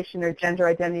orientation or gender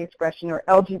identity expression or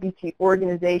LGBT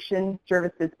organization,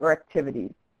 services, or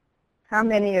activities? How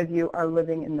many of you are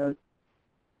living in those?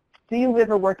 Do you live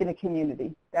or work in a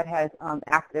community that has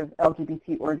active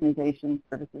LGBT organizations,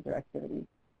 services, or activities?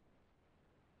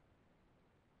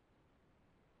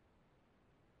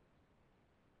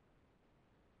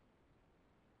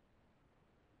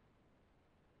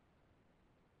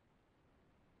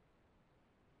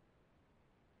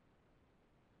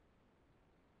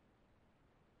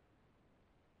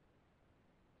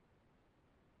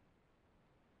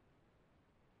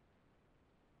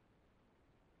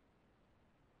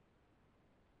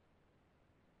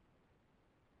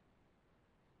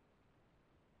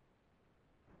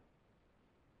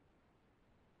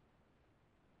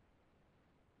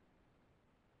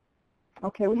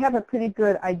 Okay, we have a pretty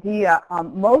good idea.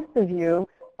 Most of you,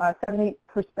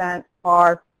 70%,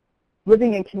 are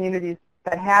living in communities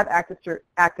that have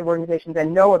active organizations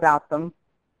and know about them.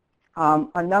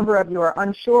 A number of you are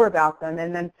unsure about them,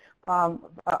 and then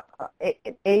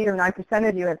 8 or 9%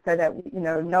 of you have said that,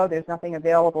 no, there's nothing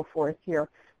available for us here.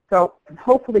 So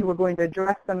hopefully we're going to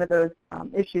address some of those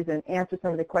issues and answer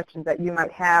some of the questions that you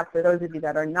might have for those of you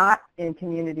that are not in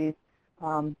communities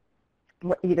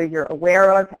either you're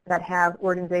aware of that have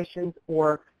organizations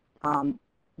or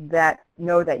that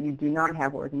know that you do not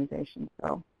have organizations.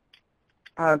 So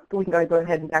we can go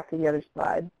ahead and back to the other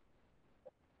slide.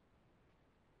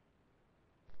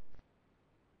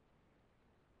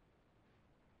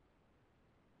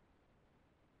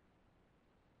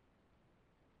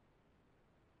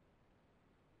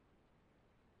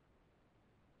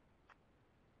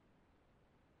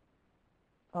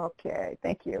 Okay,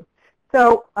 thank you.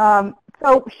 So,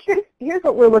 here's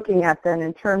what we're looking at then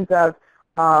in terms of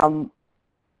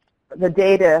the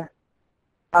data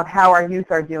of how our youth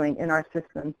are doing in our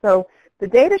system. So the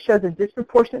data shows a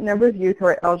disproportionate number of youth who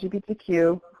are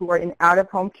LGBTQ who are in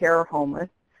out-of-home care or homeless.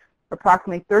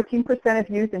 Approximately 13% of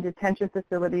youth in detention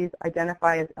facilities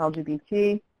identify as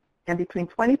LGBT, and between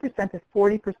 20% to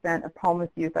 40% of homeless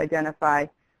youth identify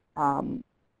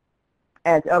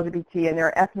as LGBT, and there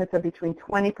are estimates of between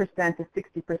 20% to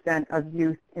 60% of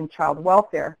youth in child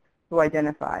welfare who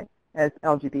identify as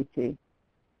LGBT.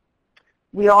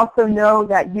 We also know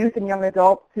that youth and young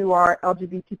adults who are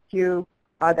LGBTQ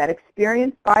that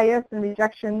experience bias and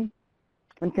rejection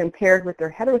when compared with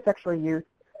their heterosexual youth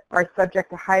are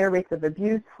subject to higher rates of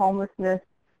abuse, homelessness,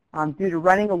 due to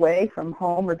running away from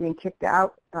home or being kicked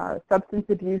out, substance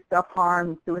abuse, self-harm,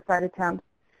 and suicide attempts.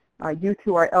 Youth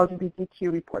who are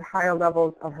LGBTQ report higher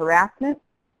levels of harassment,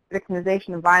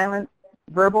 victimization of violence,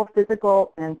 verbal,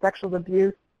 physical, and sexual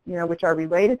abuse, which are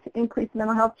related to increased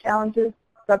mental health challenges.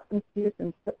 substance use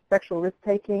and sexual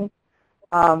risk-taking.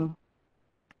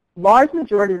 Large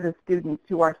majority of the students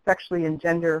who are sexually and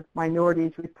gender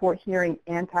minorities report hearing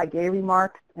anti-gay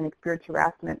remarks and experience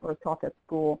harassment or assault at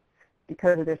school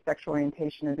because of their sexual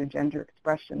orientation or their gender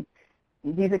expression.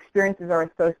 These experiences are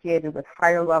associated with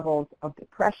higher levels of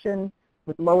depression,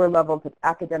 with lower levels of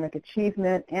academic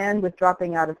achievement, and with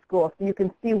dropping out of school. So you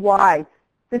can see why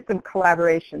system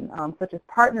collaboration, such as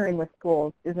partnering with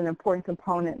schools, is an important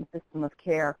component in the system of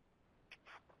care.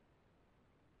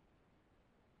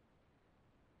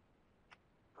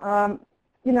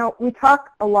 You know, we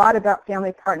talk a lot about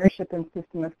family partnership and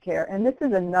system of care, and this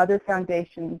is another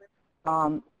foundation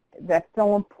that's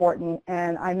so important,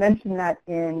 and I mentioned that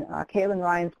in Caitlin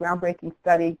Ryan's groundbreaking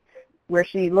study where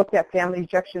she looked at family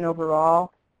rejection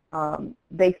overall.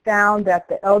 They found that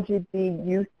the LGBT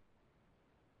youth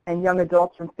and young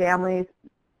adults from families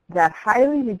that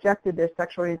highly rejected their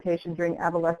sexual orientation during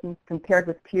adolescence compared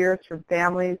with peers from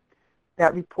families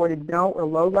that reported no or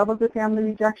low levels of family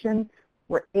rejection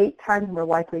were 8 times more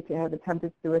likely to have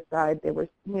attempted suicide. They were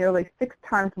nearly 6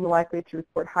 times more likely to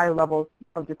report high levels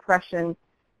of depression.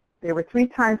 They were 3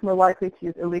 times more likely to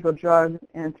use illegal drugs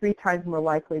and 3 times more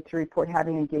likely to report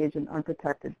having engaged in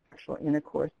unprotected sexual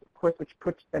intercourse, of course, which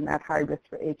puts them at high risk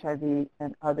for HIV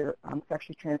and other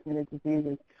sexually transmitted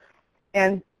diseases.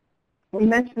 And we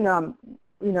mentioned,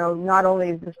 you know, not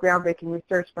only is this groundbreaking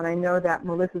research, but I know that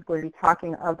Melissa's going to be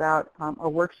talking about a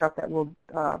workshop that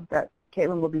that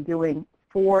Caitlin will be doing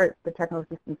for the Technical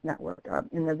Assistance Network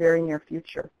in the very near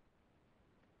future.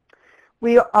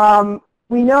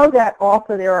 We know that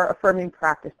also there are affirming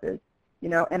practices, you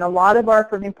know, and a lot of our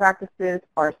affirming practices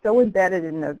are so embedded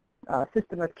in the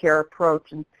system of care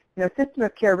approach. And, you know, system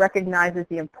of care recognizes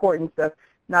the importance of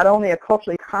not only a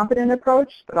culturally competent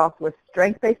approach, but also a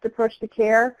strength-based approach to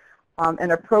care,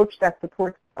 an approach that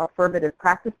supports affirmative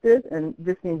practices, and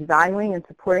this means valuing and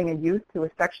supporting a youth who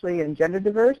is sexually and gender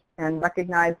diverse and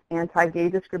recognize anti-gay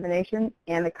discrimination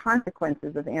and the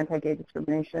consequences of anti-gay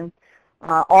discrimination.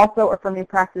 Also, affirming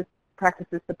practices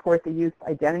support the youth's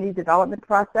identity development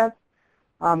process.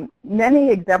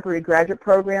 Many exemplary graduate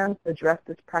programs address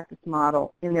this practice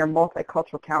model in their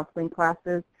multicultural counseling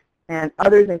classes, and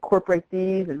others incorporate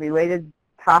these and related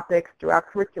topics throughout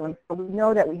curriculum. So we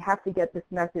know that we have to get this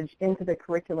message into the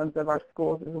curriculums of our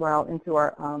schools as well, into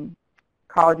our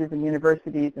colleges and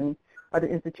universities and other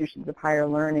institutions of higher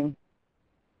learning.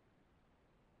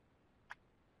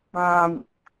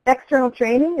 External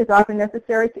training is often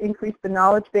necessary to increase the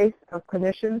knowledge base of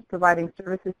clinicians providing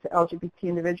services to LGBT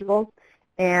individuals,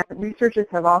 and researchers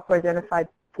have also identified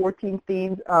 14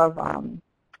 themes of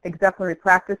exemplary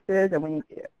practices, and we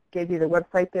gave you the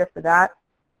website there for that,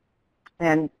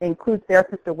 and includes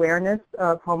therapist awareness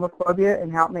of homophobia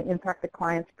and how it may impact the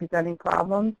client's presenting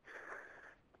problems.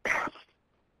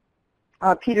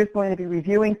 Peter's going to be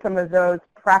reviewing some of those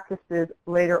practices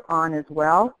later on as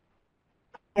well.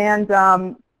 And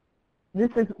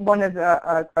this is one of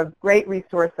a great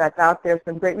resource that's out there.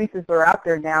 Some great resources are out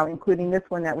there now, including this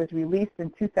one that was released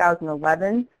in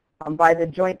 2011 by the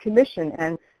Joint Commission.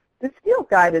 And this field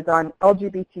guide is on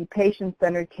LGBT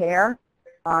patient-centered care.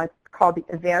 It's called the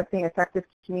Advancing Effective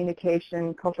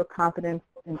Communication, Cultural Competence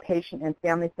in Patient and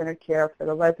Family-Centered Care for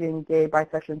the Lesbian, Gay,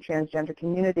 Bisexual, and Transgender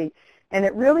Community. And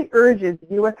it really urges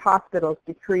U.S. hospitals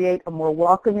to create a more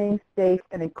welcoming, safe,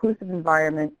 and inclusive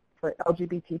environment for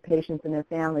LGBT patients and their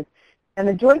families. And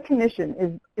the Joint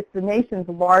Commission it's the nation's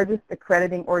largest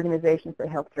accrediting organization for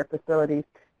healthcare facilities.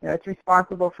 You know, it's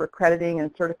responsible for accrediting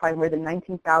and certifying more than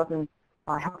 19,000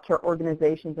 healthcare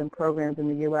organizations and programs in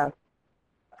the U.S.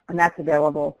 And that's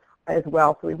available as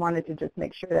well. So we wanted to just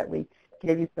make sure that we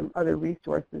gave you some other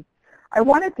resources. I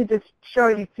wanted to just show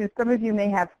you too, some of you may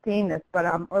have seen this, but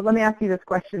or let me ask you this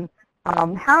question.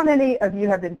 How many of you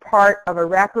have been part of a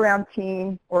wraparound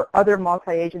team or other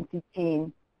multi-agency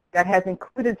team that has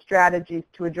included strategies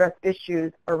to address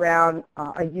issues around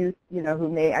a youth, you know, who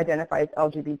may identify as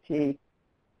LGBT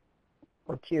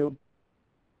or Q?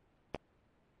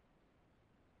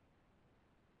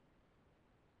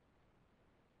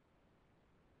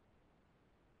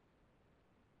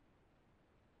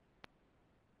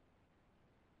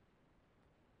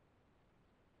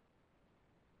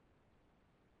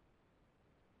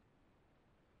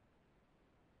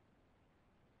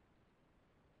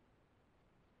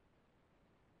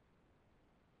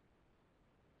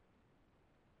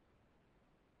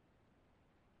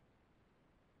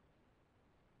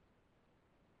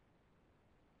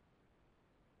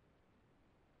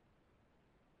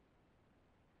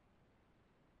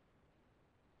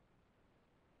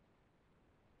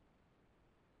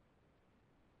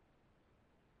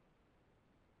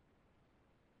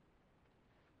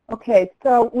 Okay,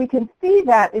 so we can see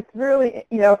that it's really,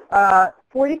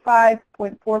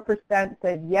 45.4%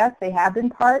 said yes, they have been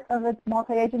part of a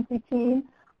multi-agency team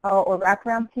or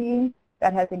wraparound team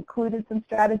that has included some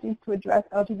strategies to address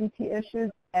LGBT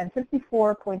issues, and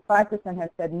 54.5% have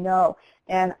said no.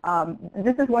 And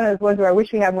this is one of those ones where I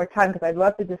wish we had more time because I'd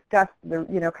love to discuss the,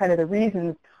 kind of the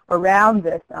reasons around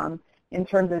this in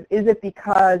terms of, is it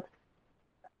because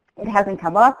it hasn't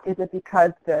come up? Is it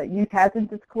because the youth hasn't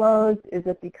disclosed? Is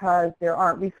it because there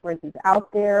aren't resources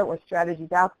out there or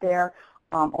strategies out there,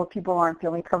 or people aren't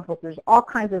feeling comfortable? There's all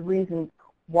kinds of reasons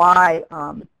why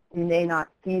you may not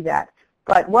see that.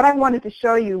 But what I wanted to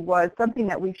show you was something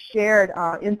that we've shared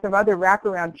in some other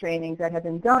wraparound trainings that have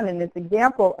been done, and this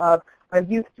example of a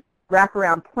youth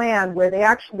wraparound plan where they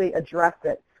actually address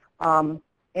it.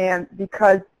 And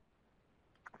because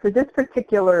for this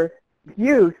particular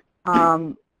youth,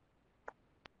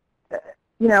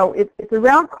 it's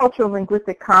around cultural and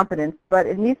linguistic competence, but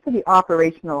it needs to be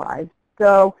operationalized.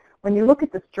 So when you look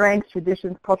at the strengths,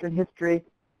 traditions, culture, and history,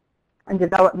 and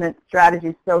development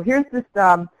strategies, so here's this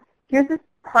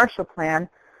partial plan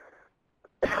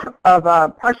of a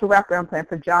partial wraparound plan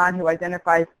for John, who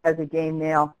identifies as a gay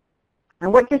male.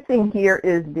 And what you're seeing here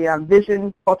is the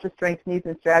vision, culture, strengths, needs,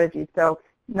 and strategies. So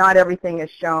not everything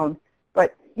is shown.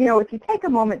 But, if you take a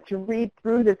moment to read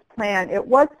through this plan, it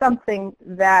was something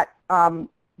that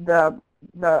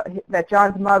that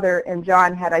John's mother and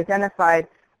John had identified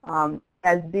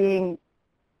as being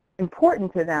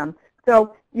important to them.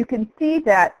 So you can see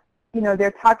that,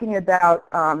 they're talking about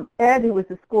Ed, who was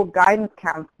the school guidance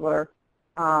counselor.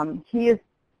 Ed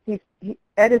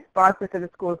is sponsor for the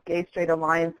school's Gay Straight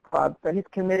Alliance Club, so he's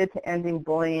committed to ending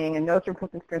bullying and knows from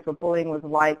personal experience what bullying was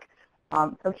like.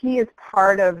 So he is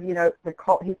part of,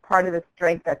 he's part of the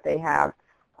strength that they have.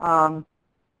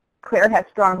 Claire has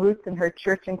strong roots in her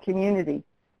church and community.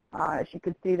 She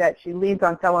could see that she leans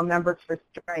on fellow members for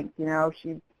strength.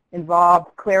 She's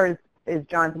involved. Claire is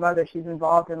John's mother. She's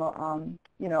involved in,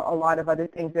 a lot of other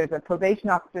things. There's a probation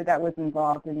officer that was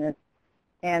involved in this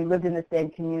and lived in the same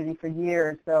community for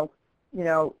years. So,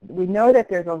 we know that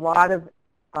there's a lot of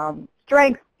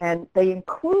strengths, and they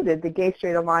included the Gay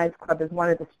Straight Alliance Club as one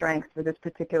of the strengths for this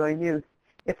particular youth.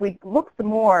 If we look some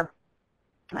more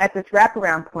at this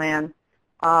wraparound plan,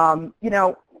 some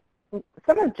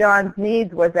of John's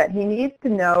needs was that he needs to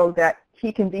know that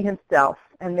he can be himself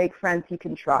and make friends he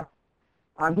can trust.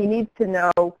 He needs to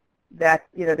know that,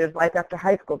 there's life after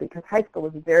high school, because high school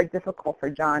was very difficult for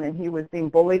John, and he was being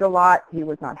bullied a lot. He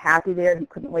was not happy there. He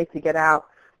couldn't wait to get out.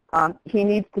 He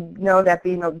needs to know that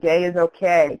being gay is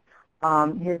okay.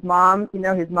 His mom,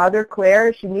 his mother,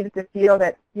 Claire, she needed to feel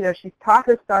that, she's taught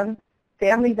her son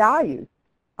family values,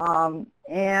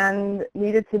 and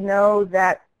needed to know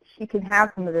that she can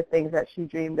have some of the things that she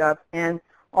dreamed of, and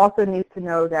also needs to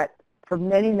know that for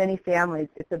many, many families,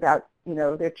 it's about,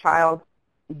 their child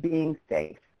being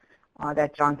safe,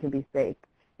 that John can be safe.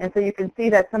 And so you can see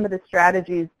that some of the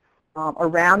strategies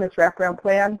around this wraparound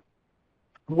plan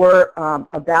were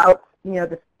about,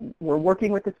 we're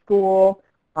working with the school,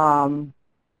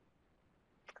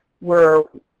 we're,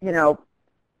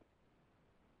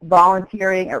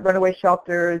 volunteering at runaway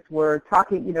shelters, we're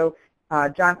talking,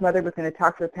 John's mother was going to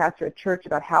talk to the pastor at church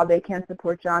about how they can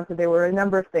support John, so there were a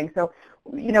number of things. So,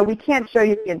 we can't show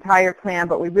you the entire plan,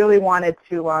 but we really wanted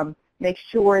to make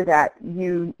sure that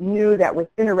you knew that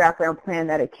within a wraparound plan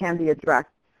that it can be addressed.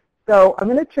 So I'm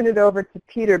going to turn it over to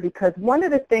Peter, because one of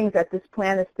the things that this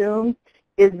plan assumes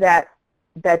is that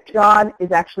John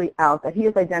is actually out, that he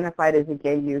is identified as a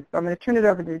gay youth. So I'm going to turn it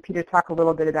over to Peter to talk a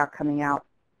little bit about coming out.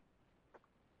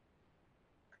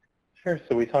 Sure.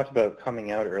 So we talked about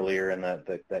coming out earlier, and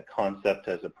that concept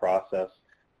as a process.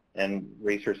 And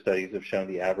research studies have shown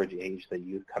the average age that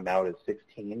youth come out is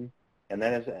 16. And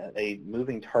that is a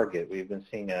moving target. We've been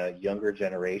seeing younger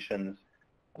generations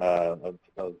of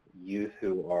youth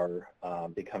who are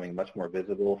becoming much more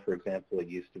visible. For example, it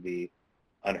used to be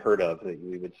unheard of that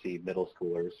we would see middle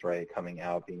schoolers, right, coming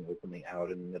out, being openly out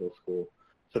in middle school.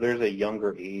 So there's a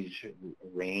younger age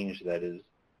range that is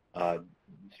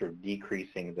sort of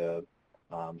decreasing. The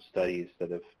studies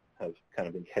that have kind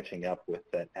of been catching up with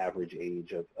that average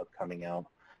age of coming out.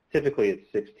 Typically it's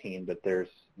 16, but there's,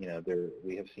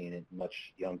 we have seen it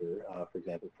much younger, for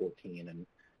example, 14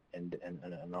 and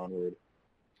onward.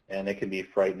 And it can be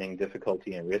frightening,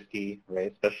 difficulty, and risky,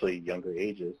 right, especially younger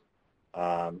ages,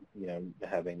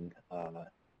 having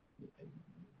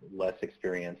less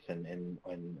experience in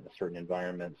certain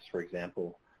environments, for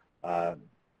example.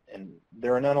 And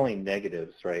there are not only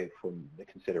negatives, right, from the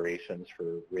considerations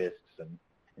for risks and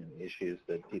issues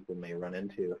that people may run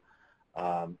into.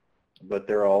 but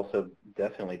there are also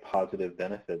definitely positive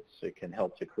benefits. It can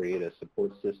help to create a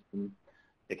support system.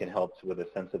 It can help with a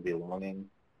sense of belonging,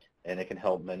 and it can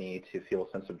help many to feel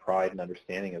a sense of pride and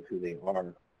understanding of who they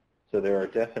are. So there are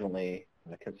definitely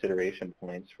consideration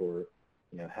points for,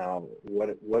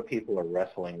 what people are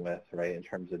wrestling with, right, in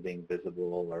terms of being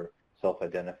visible or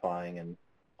self-identifying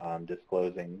and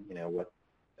disclosing,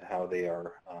 how they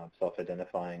are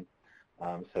self-identifying.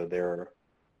 So they're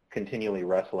continually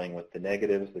wrestling with the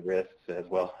negatives, the risks, as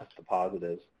well as the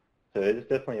positives. So it is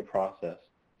definitely a process.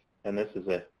 And this is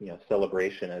a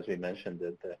celebration, as we mentioned,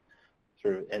 at the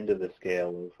sort of end of the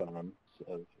scale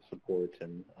of support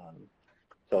and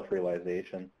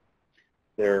self-realization.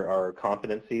 There are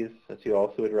competencies that you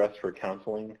also address for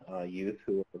counseling youth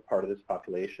who are part of this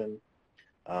population.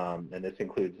 And this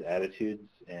includes attitudes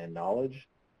and knowledge.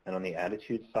 And on the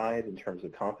attitude side, in terms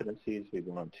of competencies, we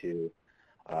want to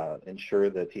ensure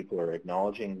that people are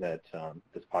acknowledging that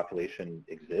this population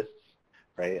exists,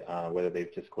 right, whether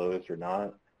they've disclosed or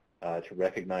not, to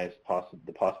recognize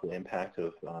the possible impact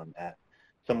of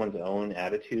someone's own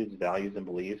attitudes, values, and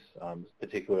beliefs,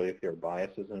 particularly if there are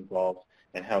biases involved,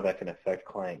 and how that can affect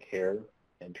client care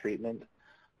and treatment.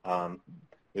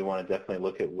 We want to definitely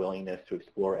look at willingness to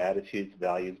explore attitudes,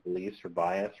 values, beliefs, or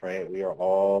bias, right? We are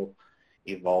all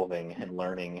evolving and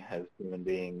learning as human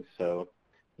beings, so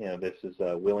this is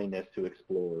a willingness to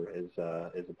explore is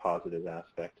a positive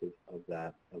aspect of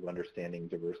that, of understanding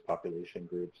diverse population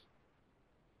groups.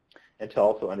 And to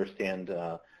also understand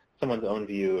someone's own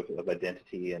view of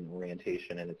identity and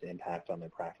orientation and its impact on their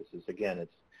practices. Again,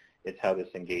 it's how this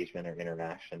engagement or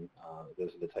interaction,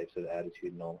 those are the types of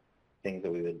attitudinal things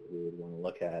that we would want to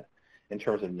look at. In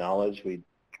terms of knowledge, we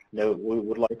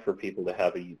would like for people to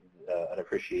have an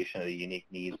appreciation of the unique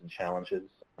needs and challenges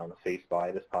faced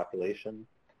by this population,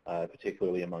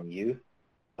 particularly among youth,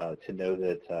 to know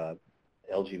that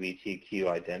LGBTQ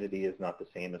identity is not the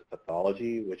same as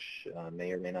pathology, which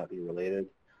may or may not be related.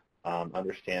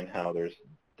 Understand how there's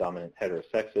dominant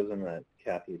heterosexism that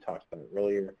Kathy talked about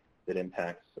earlier that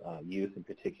impacts youth in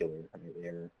particular. I mean,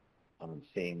 they're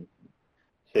seeing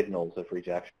signals of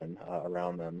rejection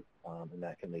around them, and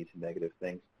that can lead to negative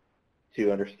things.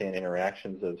 To understand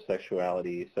interactions of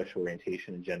sexuality, sexual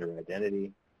orientation, and gender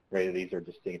identity. Right? These are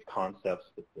distinct concepts,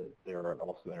 but there are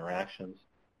also interactions.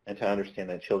 And to understand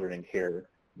that children in care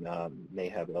may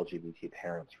have LGBT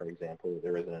parents, for example.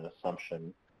 There isn't an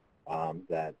assumption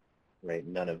that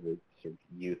none of the sort of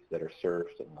youth that are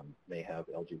served may have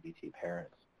LGBT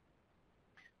parents.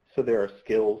 So there are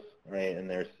skills, right, and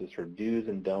there's the sort of do's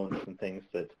and don'ts and things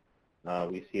that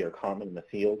we see are common in the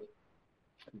field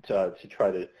to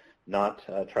try to not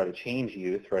try to change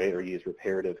youth, right, or use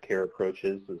reparative care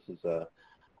approaches. This is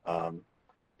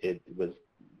it was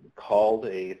called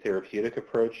a therapeutic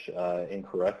approach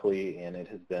incorrectly, and it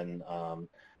has been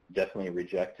definitely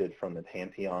rejected from the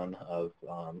pantheon of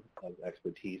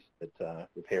expertise that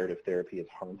reparative therapy is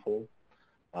harmful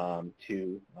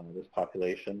to this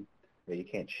population. You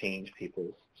can't change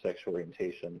people's sexual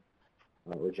orientation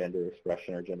or gender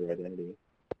expression or gender identity.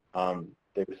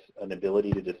 There's an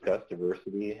ability to discuss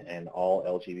diversity and all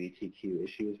LGBTQ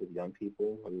issues with young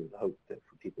people. We would hope that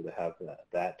for people to have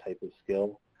that type of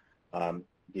skill.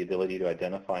 The ability to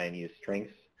identify and use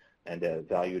strengths and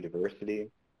value diversity,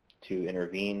 to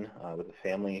intervene with the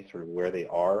family, sort of where they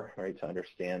are, right, to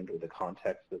understand the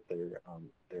context that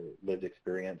their lived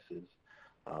experience is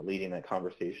leading that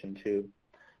conversation to.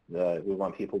 We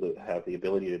want people to have the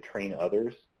ability to train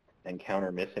others and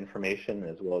counter misinformation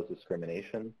as well as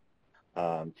discrimination,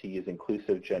 to use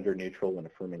inclusive, gender-neutral, and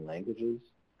affirming languages,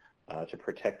 to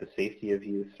protect the safety of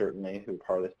youth, certainly, who are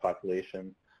part of this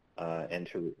population, and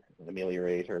to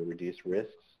ameliorate or reduce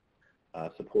risks,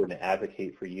 support and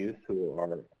advocate for youth who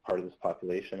are part of this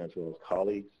population as well as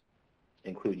colleagues,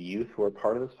 include youth who are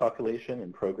part of this population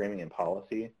in programming and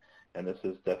policy, and this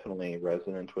is definitely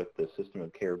resonant with the system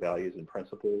of care values and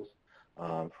principles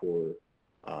for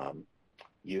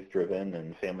youth-driven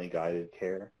and family-guided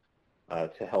care,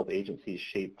 to help agencies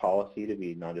shape policy to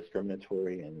be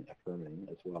non-discriminatory and affirming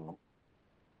as well.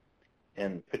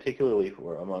 And particularly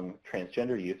among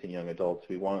transgender youth and young adults,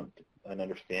 we want an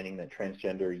understanding that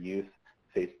transgender youth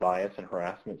face bias and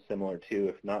harassment similar to,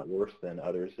 if not worse than,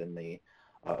 others in the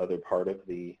other part of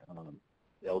the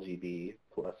LGB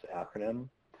plus acronym.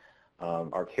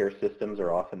 Our care systems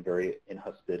are often very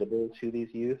inhospitable to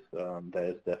these youth. That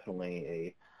is definitely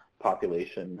a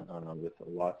population with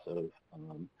lots of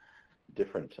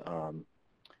different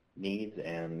needs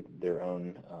and their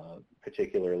own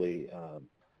particularly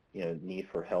need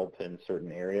for help in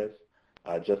certain areas.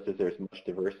 Just as there's much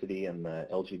diversity in the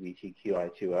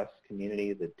LGBTQI2-S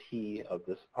community, the T of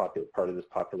this part of this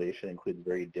population includes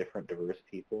very different diverse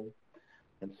people.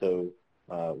 And so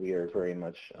we are very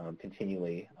much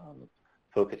continually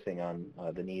focusing on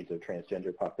the needs of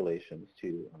transgender populations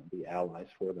to be allies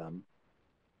for them.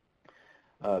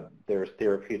 There's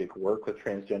therapeutic work with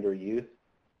transgender youth.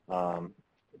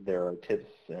 There are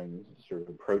tips and sort of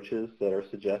approaches that are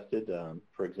suggested,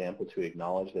 for example, to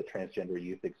acknowledge that transgender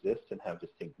youth exist and have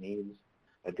distinct needs,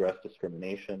 address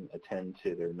discrimination, attend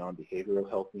to their non-behavioral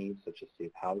health needs such as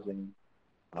safe housing,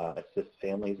 assist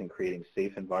families in creating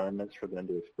safe environments for them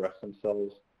to express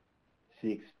themselves,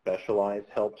 seek specialized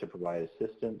help to provide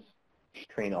assistance,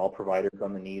 train all providers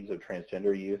on the needs of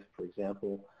transgender youth, for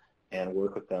example, and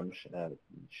work with them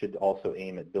should also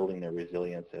aim at building their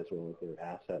resilience as well as their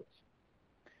assets.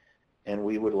 And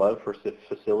we would love for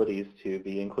facilities to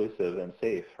be inclusive and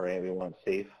safe, right? We want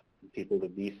safe people to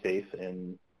be safe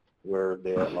in where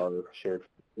there are shared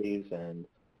facilities and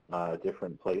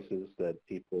different places that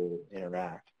people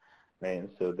interact, right? And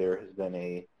so there has been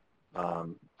a,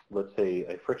 let's say,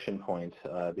 a friction point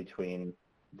between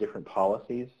different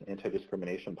policies,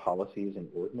 anti-discrimination policies and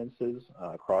ordinances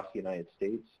across the United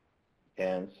States.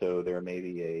 And so there may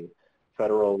be a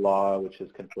federal law which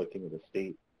is conflicting with a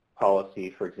state policy,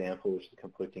 for example, which is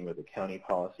conflicting with a county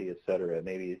policy, et cetera.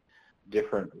 Maybe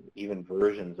different, even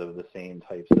versions of the same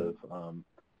types of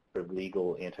sort of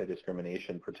legal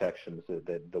anti-discrimination protections,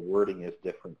 that the wording is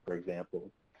different, for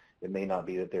example. It may not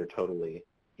be that they're totally,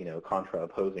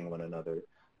 contra-opposing one another,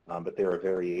 but there are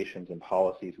variations in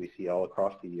policies we see all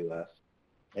across the U.S.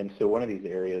 And so one of these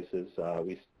areas is,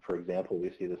 for example,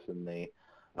 we see this in the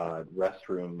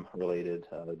restroom-related,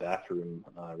 the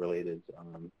bathroom-related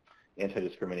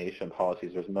anti-discrimination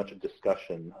policies. There's much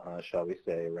discussion, shall we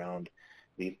say, around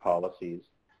these policies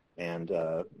and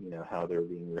how they're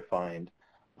being refined.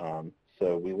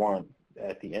 So we want,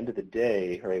 at the end of the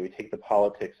day, right, we take the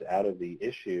politics out of the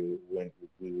issue.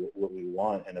 What we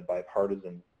want in a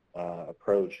bipartisan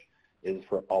approach is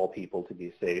for all people to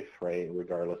be safe, right,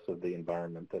 regardless of the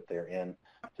environment that they're in.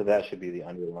 So that should be the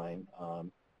underlying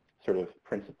sort of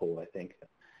principle, I think.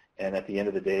 And at the end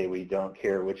of the day, we don't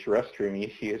care which restroom you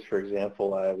use, for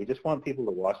example. We just want people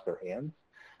to wash their hands.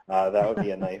 That would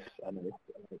be a nice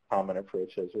common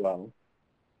approach as well.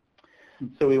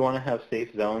 So we want to have safe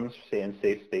zones, and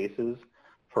safe spaces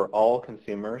for all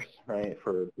consumers, right,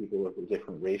 for people with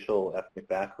different racial, ethnic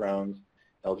backgrounds,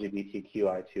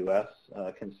 LGBTQI2-S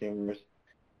consumers.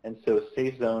 And so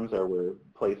safe zones are where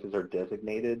places are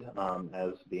designated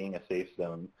as being a safe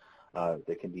zone.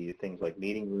 There can be things like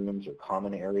meeting rooms or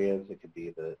common areas. It could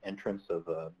be the entrance of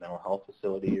a mental health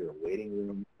facility or a waiting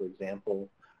room, for example,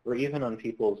 or even on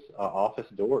people's office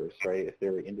doors, right? If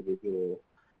there are individual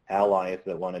allies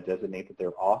that want to designate that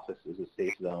their office is a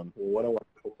safe zone, well, what a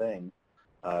wonderful thing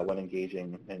when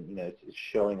engaging, and it's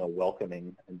showing a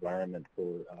welcoming environment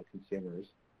for consumers.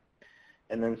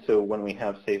 And then so when we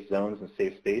have safe zones and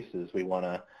safe spaces, we want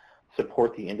to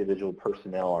support the individual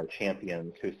personnel, our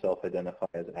champions, who self-identify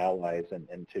as allies,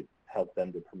 and to help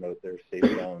them to promote their safe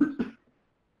zones.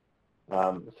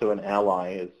 So an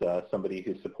ally is somebody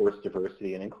who supports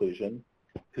diversity and inclusion,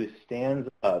 who stands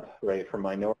up, right, for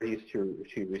minorities to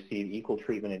receive equal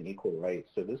treatment and equal rights.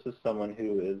 So this is someone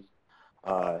who is,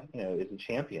 is a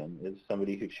champion, is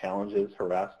somebody who challenges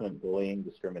harassment, bullying,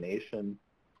 discrimination,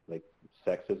 like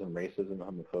sexism, racism,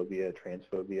 homophobia,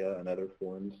 transphobia, and other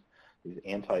forms, these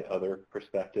anti-other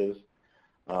perspectives.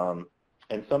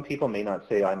 And some people may not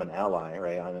say, I'm an ally,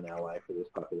 right? I'm an ally for this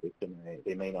population, right?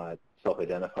 They may not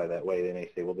self-identify that way. They may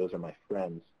say, well, those are my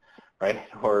friends, right?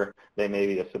 Or they may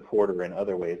be a supporter in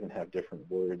other ways and have different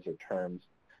words or terms,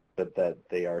 but that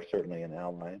they are certainly an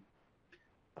ally.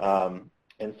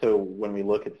 And so when we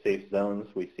look at safe zones,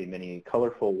 we see many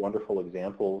colorful, wonderful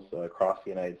examples across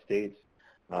the United States,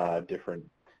 different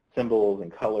symbols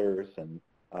and colors, and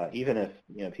even if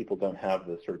people don't have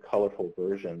the sort of colorful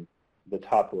version, the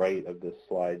top right of this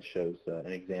slide shows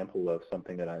an example of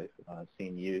something that I've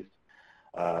seen used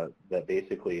that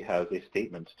basically has a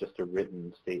statement, just a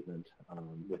written statement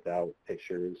without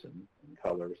pictures and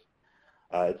colors.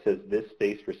 It says, this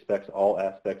space respects all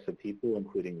aspects of people,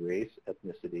 including race,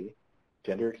 ethnicity,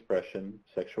 gender expression,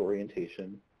 sexual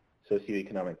orientation,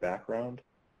 socioeconomic background,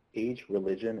 age,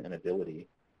 religion, and ability.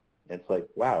 It's like,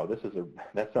 wow,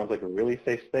 that sounds like a really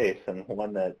safe space and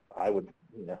one that I would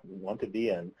want to be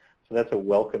in. So that's a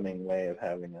welcoming way of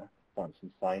having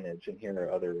some signage. And here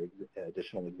are other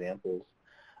additional examples.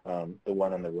 The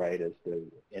one on the right is the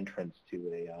entrance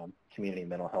to a community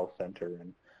mental health center,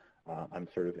 and I'm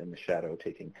sort of in the shadow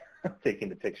taking taking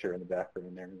the picture in the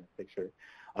background there in the picture.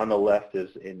 On the left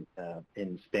is in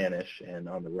Spanish, and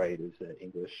on the right is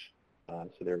English.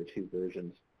 So there are two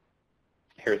versions.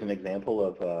 Here's an example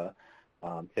of a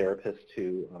therapist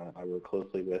who I work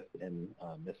closely with in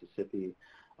Mississippi.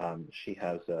 She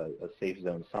has a safe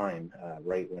zone sign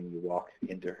right when you walk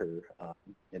into her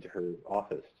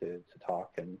office to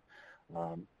talk and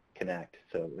connect.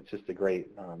 So it's just a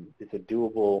great, it's a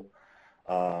doable,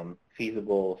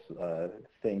 feasible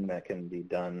thing that can be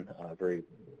done very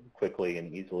quickly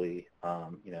and easily,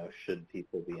 should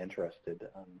people be interested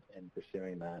in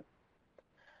pursuing that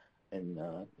and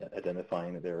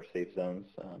identifying that there are safe zones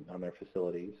on their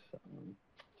facilities,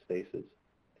 spaces.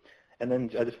 And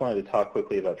then I just wanted to talk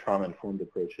quickly about trauma-informed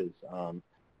approaches.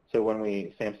 So when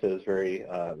SAMHSA is very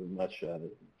much a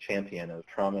champion of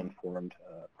trauma-informed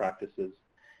practices,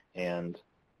 and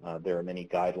there are many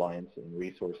guidelines and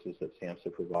resources that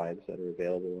SAMHSA provides that are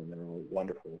available, and they're all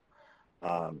wonderful.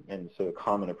 And so a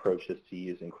common approach is to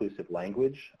use inclusive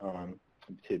language,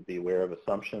 to be aware of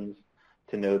assumptions,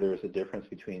 to know there's a difference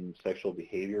between sexual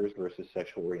behaviors versus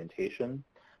sexual orientation.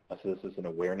 So this is an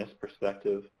awareness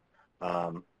perspective.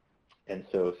 And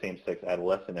so same-sex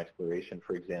adolescent exploration,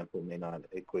 for example, may not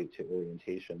equate to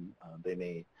orientation. They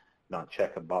may not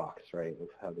check a box, right, of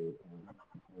how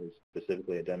they're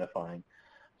specifically identifying.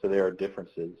 So there are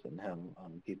differences in how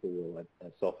people will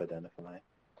self-identify.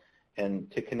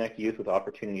 And to connect youth with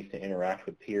opportunities to interact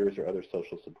with peers or other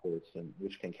social supports, and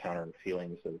which can counter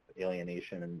feelings of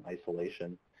alienation and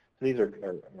isolation. So these are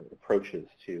approaches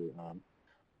to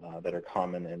that are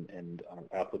common and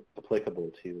are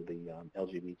applicable to the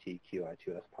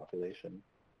LGBTQI2-S population.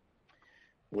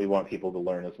 We want people to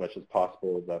learn as much as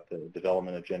possible about the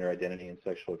development of gender identity and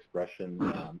sexual expression,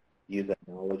 use that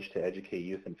knowledge to educate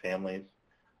youth and families,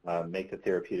 make the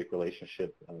therapeutic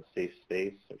relationship a safe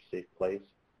space or safe place,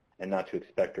 and not to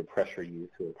expect or pressure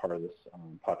youth who are part of this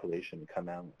population to come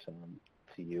out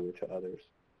to you or to others.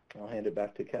 I'll hand it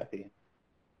back to Kathy.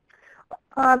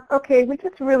 Okay, we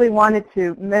just really wanted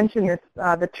to mention this,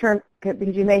 the term,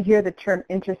 because you may hear the term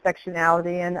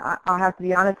intersectionality, and I'll have to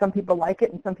be honest, some people like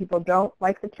it and some people don't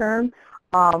like the term.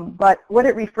 But what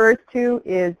it refers to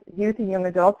is youth and young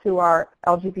adults who are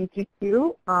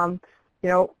LGBTQ,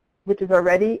 which is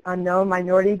already a known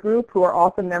minority group, who are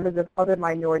also members of other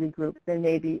minority groups. They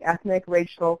may be ethnic,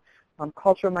 racial,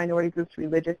 cultural minority groups,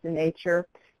 religious in nature.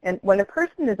 And when a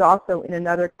person is also in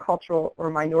another cultural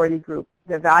or minority group,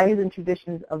 the values and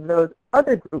traditions of those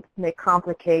other groups may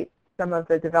complicate some of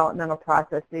the developmental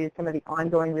processes, some of the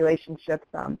ongoing relationships,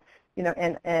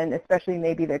 and especially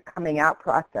maybe the coming out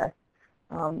process.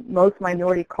 Most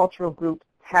minority cultural groups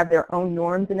have their own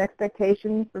norms and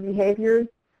expectations for behaviors,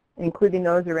 including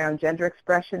those around gender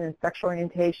expression and sexual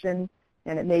orientation,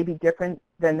 and it may be different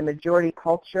than the majority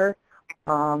culture.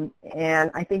 And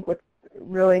I think what's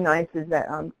really nice is that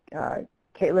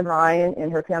Caitlin Ryan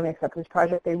and her Family Acceptance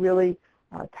Project, they really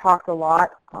talk a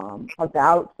lot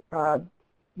about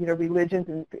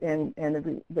religions and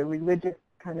the religious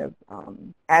kind of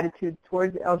attitude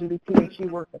towards LGBT. And she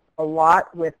worked a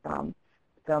lot with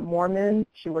the Mormons.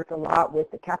 She worked a lot with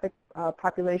the Catholic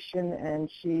population, and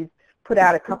she's put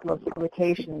out a couple of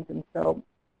publications, and so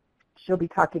she'll be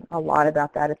talking a lot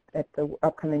about that at the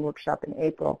upcoming workshop in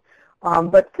April.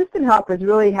 But system helpers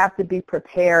really have to be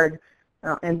prepared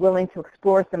and willing to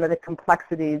explore some of the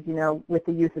complexities, with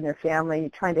the youth and their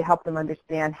family, trying to help them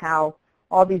understand how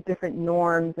all these different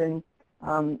norms and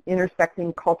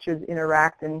intersecting cultures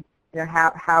interact, and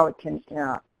how it can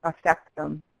affect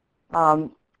them.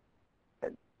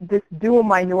 This dual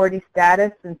minority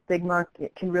status and stigma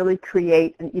can really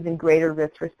create an even greater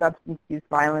risk for substance use,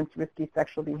 violence, risky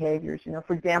sexual behaviors.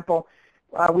 For example,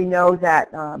 we know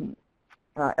that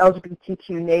LGBTQ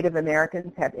Native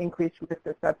Americans have increased risk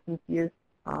of substance use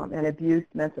and abuse,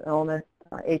 mental illness,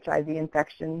 HIV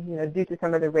infection, due to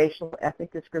some of the racial,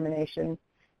 ethnic discrimination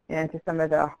and to some of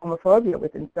the homophobia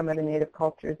within some of the Native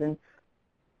cultures. And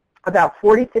about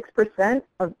 46%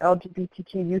 of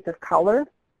LGBTQ youth of color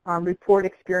report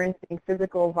experiencing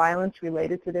physical violence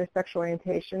related to their sexual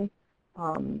orientation.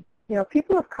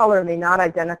 People of color may not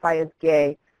identify as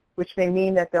gay, which may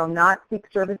mean that they'll not seek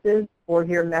services or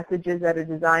hear messages that are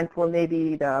designed for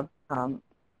maybe the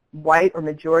white or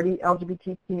majority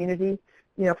LGBT community.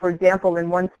 For example, in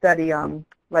one study,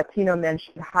 Latino men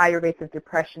showed higher rates of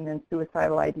depression and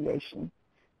suicidal ideation.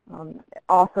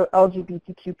 Also,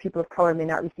 LGBTQ people of color may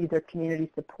not receive their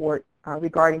community support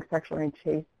regarding sexual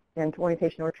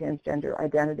orientation or transgender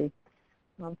identity.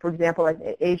 For example, like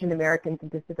Asian Americans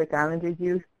and Pacific Islander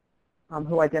youth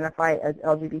who identify as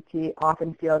LGBT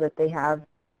often feel that they have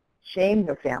shamed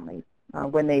their families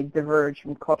when they diverge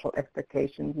from cultural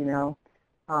expectations.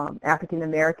 African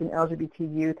American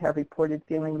LGBT youth have reported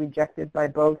feeling rejected by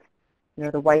both,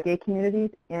 the white gay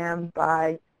communities and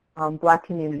by black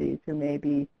communities who may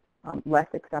be less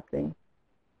accepting.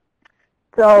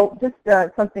 So just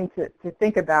something to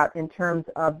think about in terms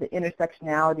of the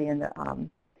intersectionality and the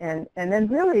and then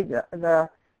really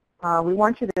we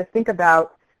want you to think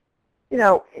about,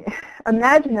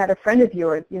 imagine that a friend of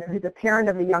yours, who's a parent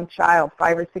of a young child,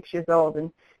 5 or 6 years old,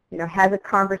 and has a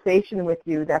conversation with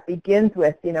you that begins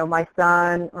with, my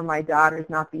son or my daughter is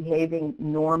not behaving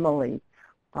normally.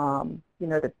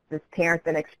 This parent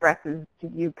then expresses to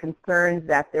you concerns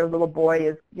that their little boy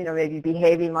is, maybe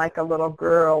behaving like a little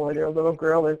girl, or their little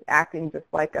girl is acting just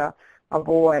like a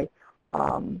boy.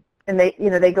 And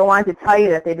they go on to tell you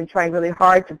that they've been trying really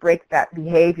hard to break that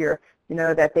behavior,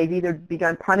 that they've either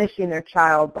begun punishing their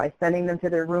child by sending them to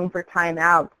their room for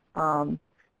timeout,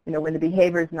 when the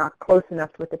behavior is not close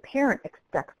enough to what the parent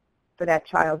expects for that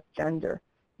child's gender.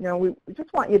 We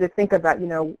just want you to think about,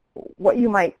 what you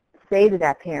might say to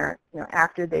that parent,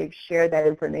 after they've shared that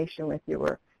information with you,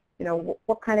 or,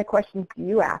 what kind of questions do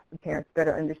you ask the parents to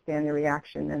better understand their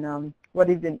reaction, and what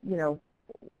is it,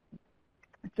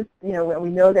 we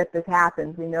know that this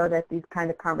happens. We know that these kind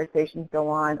of conversations go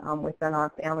on within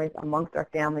our families, amongst our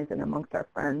families, and amongst our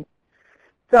friends.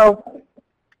 So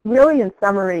really, in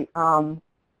summary,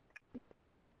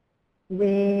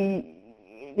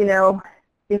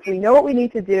 if we know what we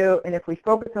need to do, and if we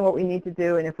focus on what we need to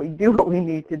do, and if we do what we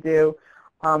need to do,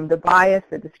 the bias,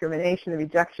 the discrimination, the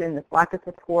rejection, the lack of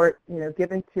support,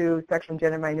 given to sexual and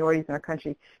gender minorities in our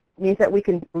country means that we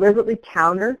can deliberately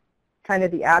counter kind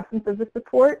of the absence of the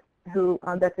support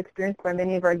that's experienced by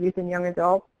many of our youth and young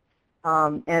adults.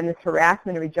 And this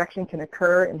harassment and rejection can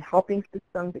occur in helping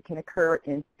systems. It can occur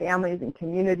in families and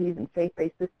communities and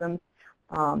faith-based systems.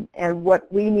 And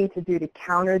what we need to do to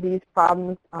counter these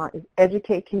problems is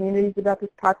educate communities about this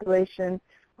population.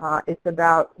 It's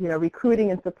about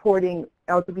recruiting and supporting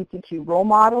LGBTQ role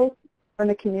models from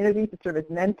the community to serve as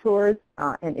mentors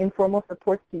and informal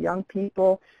supports to young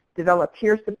people, develop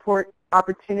peer support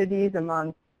opportunities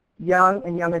among young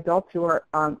and young adults who are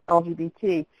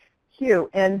LGBTQ.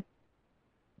 And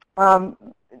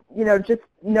just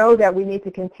know that we need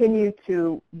to continue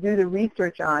to do the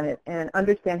research on it and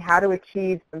understand how to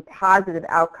achieve some positive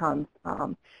outcomes.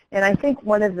 And I think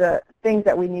one of the things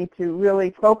that we need to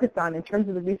really focus on in terms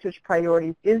of the research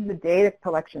priorities is the data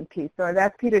collection piece. So I've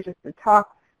asked Peter just to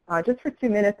talk just for 2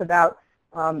 minutes about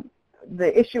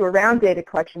the issue around data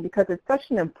collection, because it's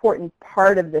such an important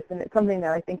part of this, and it's something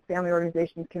that I think family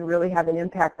organizations can really have an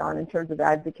impact on in terms of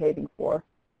advocating for.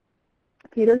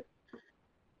 Peter?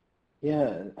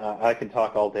 Yeah, I can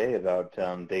talk all day about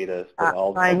data.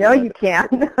 I know you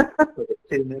can.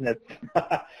 2 minutes.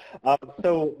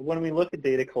 So when we look at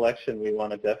data collection, we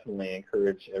want to definitely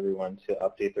encourage everyone to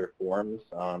update their forms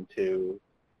to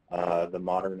the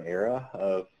modern era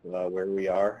of where we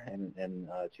are in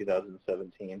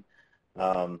 2017.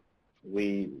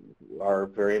 We are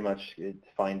very much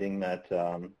finding that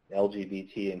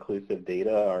LGBT inclusive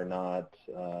data are not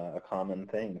a common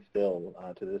thing still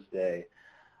to this day.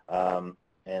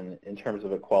 And in terms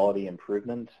of a quality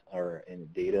improvement or in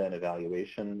data and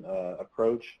evaluation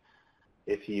approach,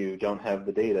 if you don't have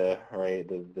the data, right,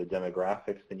 the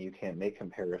demographics, then you can't make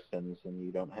comparisons, and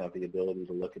you don't have the ability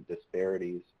to look at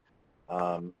disparities.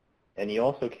 And you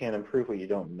also can't improve what you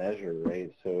don't measure,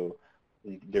 right? So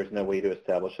there's no way to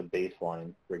establish a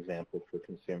baseline, for example, for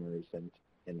consumers and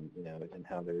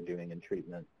how they're doing in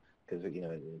treatment, because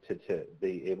to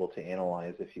be able to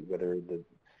analyze whether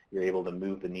you're able to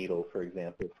move the needle, for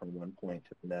example, from one point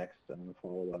to the next and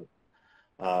follow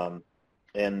up.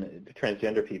 And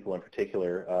transgender people in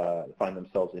particular find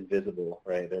themselves invisible,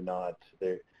 right?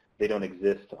 They don't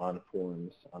exist on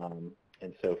forms.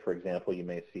 And so, for example, you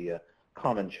may see a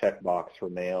common checkbox for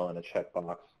male and a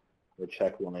checkbox or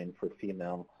check line for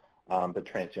female, but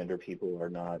transgender people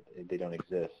they don't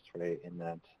exist, right, in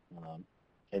that.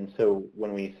 And so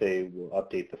when we say we'll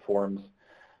update the forms,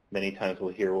 many times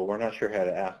we'll hear, well, we're not sure how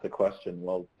to ask the question.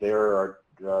 Well, there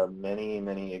are many,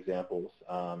 many examples,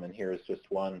 and here's just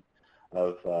one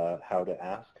of how to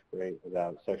ask, right,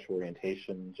 about sexual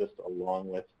orientation, just along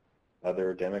with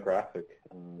other demographic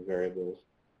variables.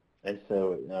 And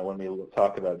so when we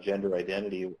talk about gender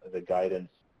identity, the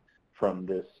guidance from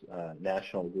this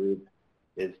national group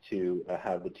is to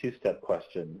have the two-step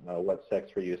question, what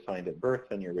sex were you assigned at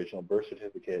birth in your original birth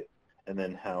certificate, and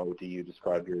then how do you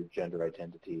describe your gender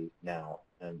identity now,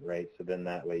 and right, so then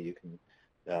that way you can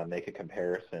make a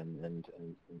comparison and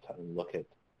look at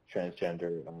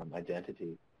transgender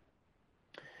identity.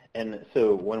 And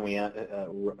so when we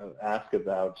ask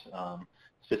about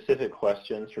specific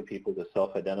questions for people to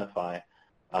self-identify,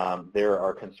 there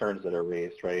are concerns that are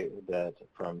raised, right, that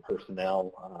from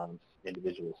personnel,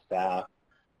 individual staff,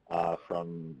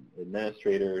 from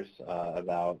administrators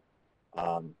about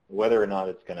whether or not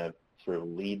it's going to sort of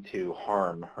lead to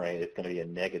harm, right? It's going to be a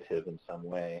negative in some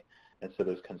way. And so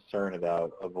there's concern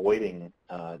about avoiding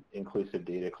inclusive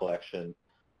data collection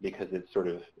because it's sort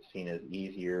of seen as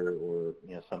easier or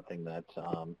something that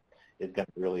is going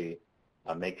to really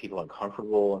make people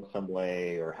uncomfortable in some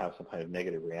way or have some kind of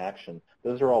negative reaction.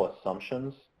 Those are all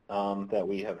assumptions that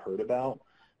we have heard about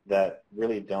that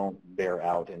really don't bear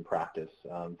out in practice.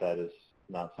 That is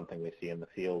not something we see in the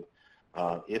field.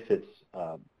 If it's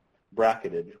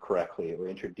bracketed correctly or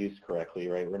introduced correctly,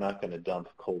 right, we're not going to dump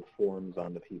cold forms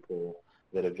onto people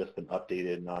that have just been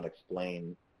updated, not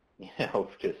explained,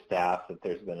 to staff that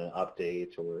there's been an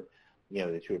update or,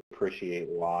 that you appreciate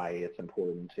why it's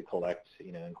important to collect,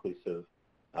 inclusive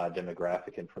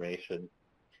demographic information.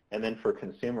 And then for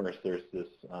consumers, there's this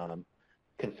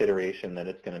consideration that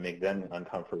it's going to make them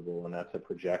uncomfortable, and that's a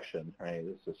projection, right?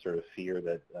 It's a sort of fear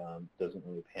that doesn't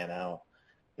really pan out.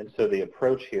 And so the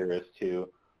approach here is to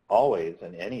always,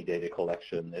 in any data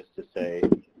collection, is to say,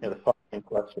 the following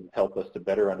questions help us to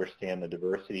better understand the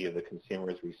diversity of the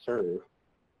consumers we serve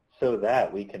so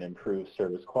that we can improve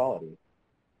service quality,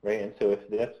 right? And so if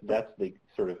that's the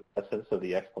sort of essence of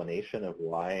the explanation of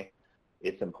why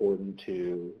it's important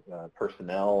to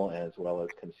personnel as well as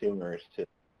consumers to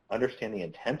understand the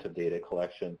intent of data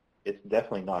collection, it's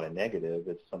definitely not a negative.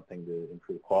 It's something to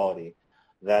improve quality.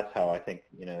 That's how I think,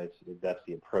 that's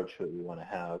the approach that we want to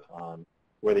have.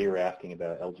 Whether you're asking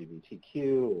about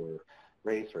LGBTQ or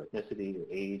race or ethnicity or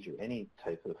age or any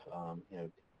type of,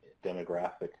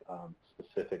 demographic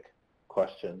specific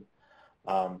question.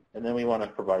 And then we want to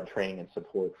provide training and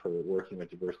support for working with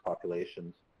diverse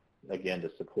populations, again, to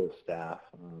support staff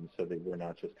so that we're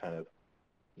not just kind of,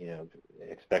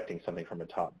 expecting something from a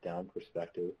top-down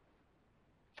perspective.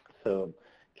 So,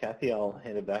 Kathy, I'll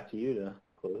hand it back to you to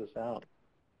close us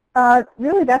out.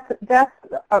 Really, that's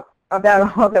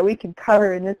about all that we can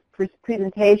cover in this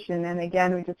presentation. And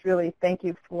again, we just really thank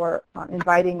you for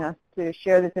inviting us to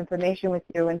share this information with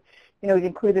you. And we've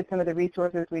included some of the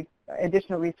resources,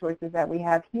 additional resources that we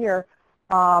have here.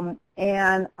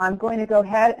 And I'm going to go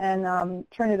ahead and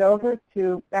turn it over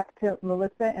back to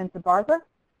Melissa and to Barbara.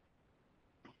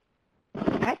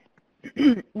 Okay.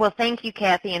 Well, thank you,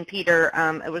 Kathy and Peter.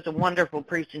 It was a wonderful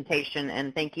presentation,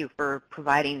 and thank you for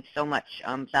providing so much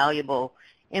valuable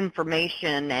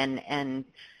information and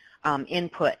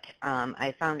input.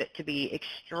 I found it to be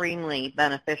extremely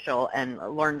beneficial and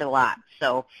learned a lot.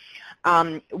 So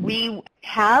we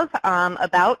have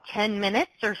about 10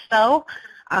 minutes or so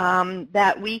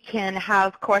that we can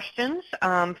have questions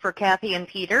for Kathy and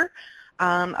Peter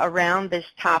around this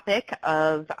topic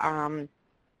of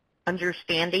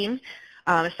understanding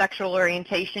sexual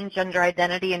orientation, gender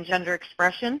identity, and gender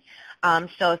expression.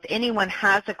 So if anyone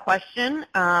has a question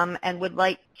and would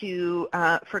like to,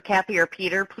 for Kathy or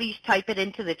Peter, please type it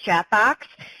into the chat box.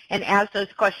 And as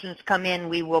those questions come in,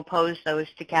 we will pose those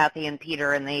to Kathy and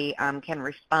Peter, and they can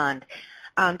respond.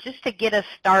 Just to get us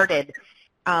started,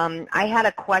 I had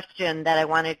a question that I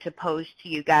wanted to pose to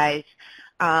you guys.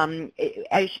 Earlier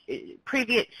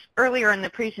in the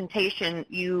presentation,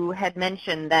 you had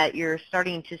mentioned that you're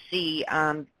starting to see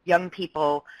young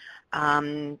people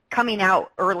coming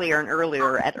out earlier and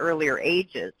earlier at earlier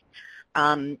ages.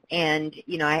 And,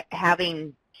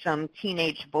 having some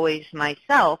teenage boys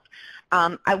myself,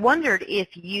 I wondered if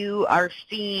you are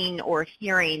seeing or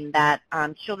hearing that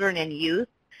children and youth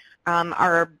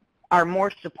are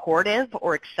more supportive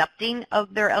or accepting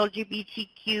of their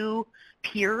LGBTQ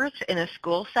peers in a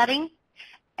school setting,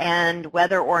 and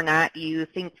whether or not you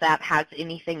think that has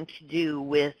anything to do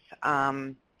with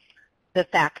the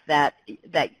fact that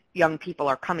young people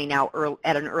are coming out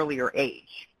at an earlier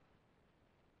age.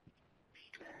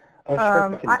 Oh,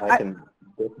 sure. I can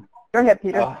go ahead,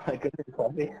 Peter.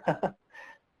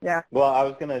 Yeah. Well, I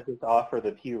was going to just offer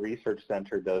the Pew Research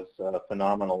Center does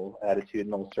phenomenal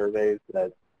attitudinal surveys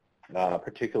that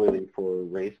particularly for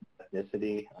race and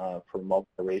ethnicity, for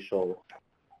multiracial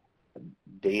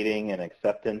dating and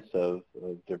acceptance of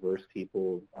diverse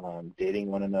people dating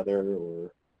one another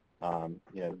or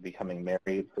becoming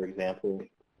married, for example.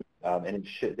 And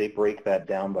they break that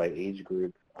down by age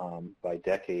group, by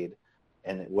decade.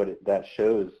 And that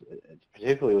shows,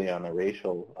 particularly on the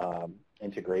racial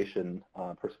integration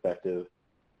perspective,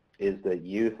 is that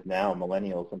youth now,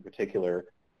 millennials in particular,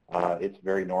 it's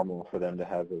very normal for them to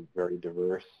have a very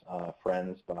diverse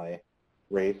friends by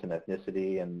race and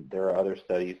ethnicity, and there are other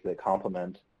studies that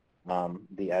complement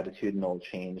the attitudinal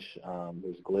change.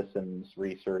 There's GLSEN's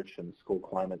research and school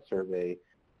climate survey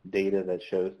data that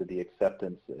shows that the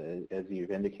acceptance, as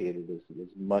you've indicated, is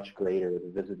much greater.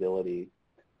 The visibility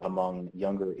among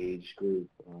younger age group,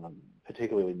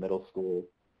 particularly middle school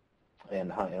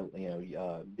and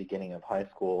beginning of high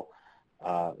school,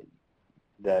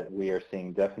 that we are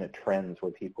seeing definite trends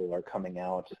where people are coming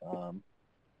out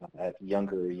at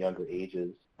younger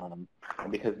ages,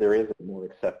 because there is a more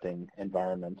accepting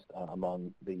environment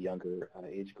among the younger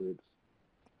age groups.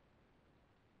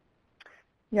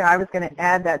 Yeah, I was going to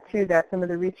add that too, that some of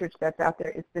the research that's out there,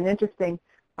 it's been interesting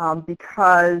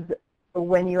because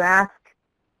when you ask,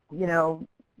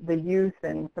 the youth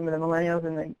and some of the millennials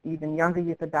and the even younger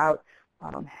youth about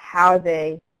how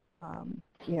they,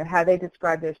 how they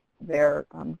describe their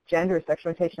gender or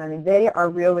sexual orientation, I mean, they are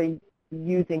really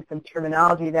using some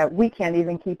terminology that we can't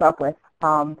even keep up with,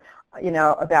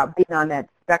 about being on that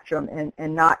spectrum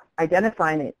and not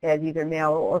identifying it as either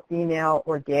male or female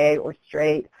or gay or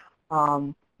straight.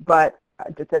 But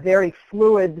it's a very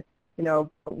fluid,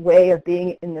 way of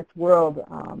being in this world.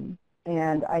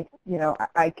 And I'm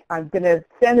going to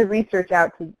send the research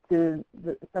out to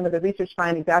some of the research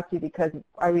findings out to you, because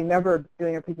I remember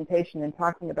doing a presentation and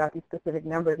talking about these specific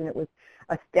numbers, and it was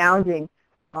astounding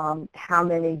how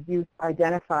many youth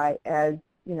identify as,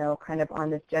 kind of on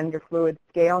this gender fluid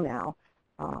scale now.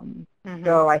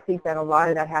 So I think that a lot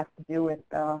of that has to do with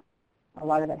the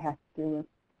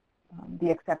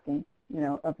accepting,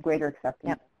 of greater acceptance.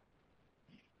 Yep.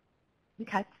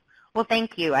 Okay. Well,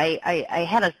 thank you. I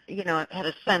had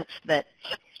a sense that,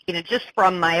 just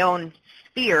from my own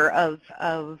sphere of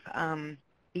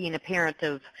being a parent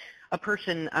of a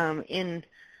person in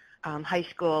high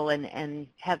school and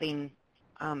having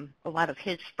a lot of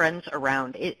his friends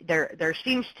around, there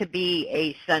seems to be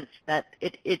a sense that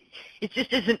it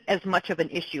just isn't as much of an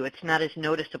issue. It's not as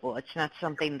noticeable. It's not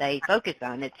something they focus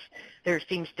on. There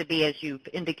seems to be, as you've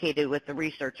indicated with the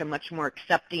research, a much more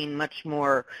accepting, much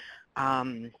more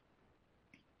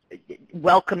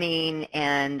welcoming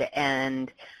and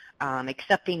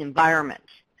accepting environment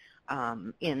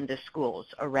in the schools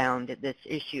around this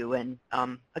issue. And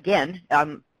again,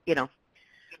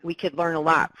 we could learn a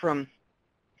lot from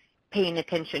paying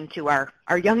attention to our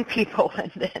young people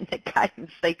and the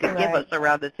guidance they could give us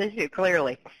around this issue,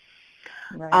 clearly.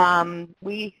 Right.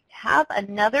 We have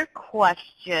another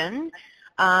question.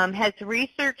 Has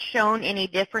research shown any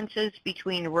differences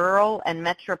between rural and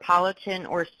metropolitan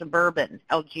or suburban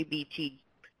LGBT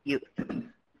youth?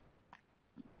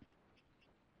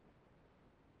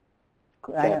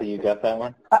 Kathy, you got that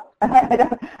one?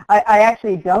 I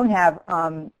actually don't have.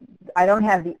 I don't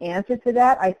have the answer to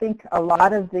that. I think a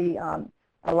lot of the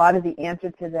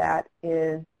answer to that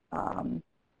is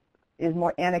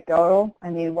more anecdotal. I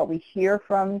mean, what we hear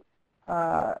from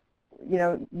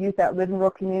youth that live in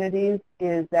rural communities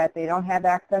is that they don't have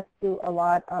access to a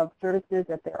lot of services,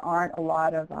 that there aren't a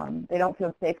lot of, they don't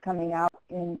feel safe coming out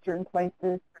in certain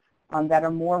places that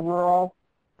are more rural,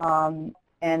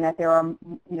 and that there are,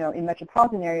 in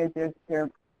metropolitan areas,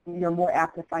 you're more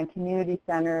apt to find community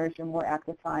centers, you're more apt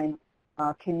to find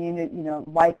community,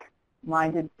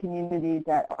 like-minded communities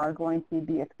that are going to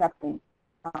be accepting.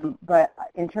 But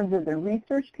in terms of the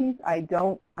research piece, I'm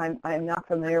not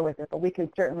familiar with it, but we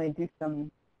could certainly do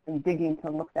some digging to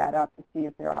look that up to see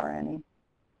if there are any.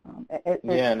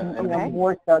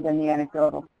 More so than the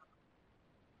anecdotal.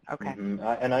 Okay.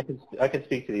 And I could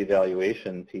speak to the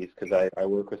evaluation piece, because I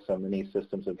work with so many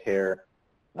systems of care.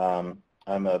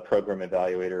 I'm a program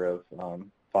evaluator of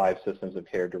 5 systems of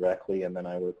care directly, and then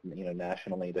I work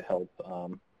nationally to help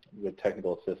with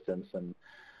technical assistance and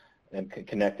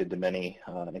connected to many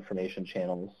information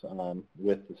channels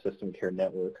with the system of care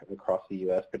network across the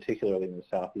U.S., particularly in the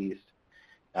Southeast.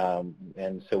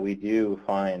 And so we do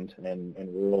find in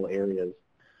rural areas,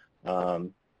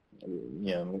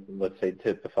 let's say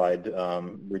typified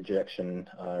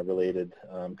rejection-related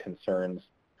concerns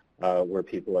where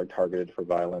people are targeted for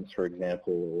violence, for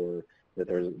example, or that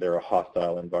there are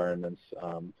hostile environments,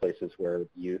 places where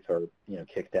youth are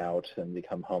kicked out and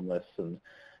become homeless. And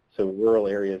so rural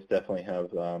areas definitely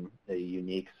have a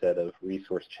unique set of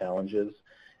resource challenges,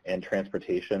 and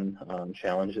transportation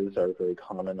challenges are very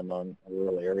common among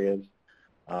rural areas.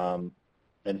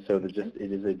 And so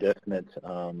it is a definite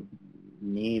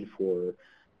need for,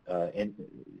 and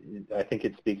I think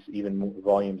it speaks even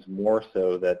volumes more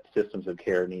so that systems of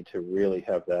care need to really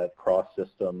have that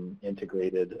cross-system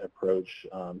integrated approach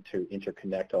to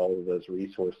interconnect all of those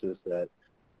resources that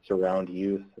surround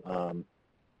youth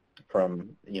from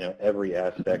every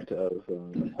aspect of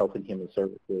health and human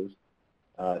services,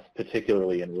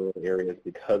 particularly in rural areas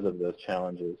because of those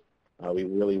challenges. We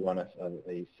really want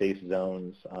a safe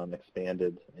zones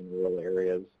expanded in rural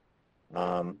areas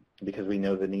because we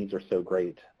know the needs are so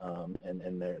great,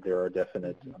 and there are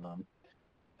definite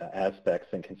aspects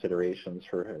and considerations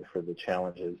for the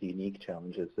challenges, unique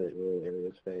challenges that rural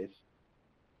areas face.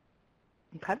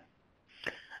 Okay.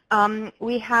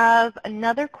 We have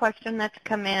another question that's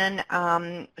come in.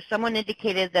 Someone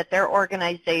indicated that their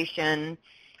organization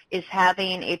is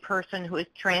having a person who is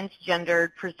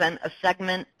transgendered present a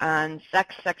segment on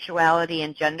sex, sexuality,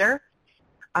 and gender.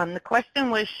 The question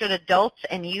was, should adults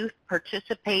and youth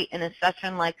participate in a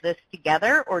session like this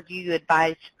together, or do you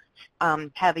advise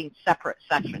having separate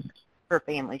sessions for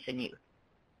families and youth?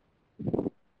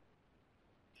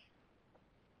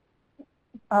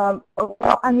 Well,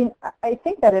 I mean, I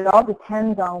think that it all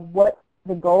depends on what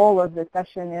the goal of the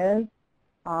session is.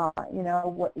 You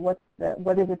know, what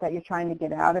is it that you're trying to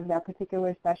get out of that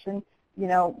particular session? You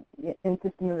know, in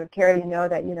systems of care, you know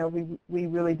that, you know, we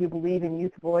really do believe in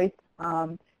youth voice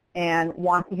and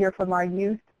want to hear from our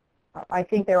youth. I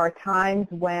think there are times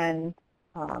when,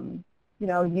 you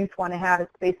know, youth want to have a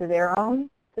space of their own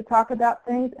to talk about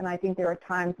things, and I think there are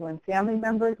times when family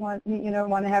members want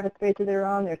to have a space of their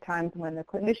own. There are times when the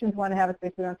clinicians want to have a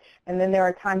space of their own, and then there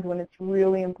are times when it's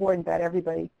really important that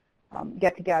everybody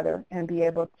get together and be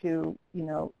able to, you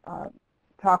know,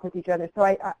 talk with each other. So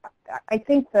I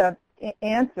think the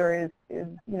answer is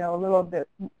you know,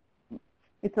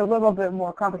 it's a little bit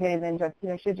more complicated than just, you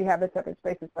know, should you have a separate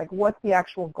space? It's like, what's the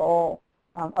actual goal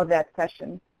of that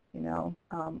session? You know,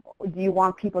 do you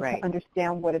want people to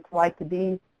understand what it's like to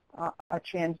be a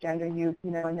transgender youth?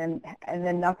 You know, and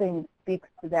then nothing speaks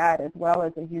to that as well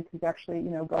as a youth who's actually, you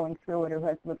know, going through it or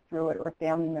has lived through it, or a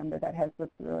family member that has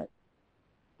lived through it.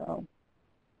 So,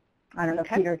 I don't know,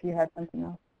 Peter, if you had something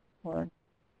else, or.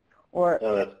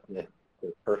 No, that's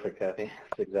perfect, Kathy.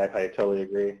 That's exactly. I totally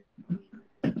agree.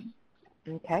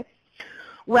 Okay.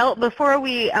 Well, before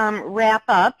we wrap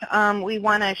up, we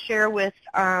want to share with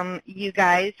you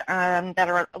guys that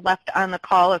are left on the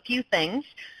call a few things.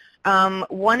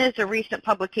 One is a recent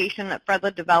publication that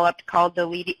Fredla developed called the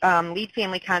Lead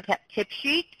Family Contact Tip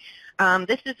Sheet.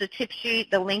 This is a tip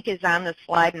sheet. The link is on the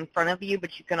slide in front of you,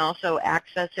 but you can also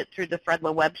access it through the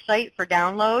Fredla website for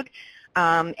download.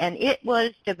 And it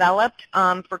was developed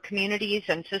for communities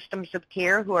and systems of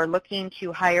care who are looking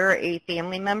to hire a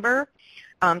family member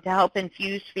to help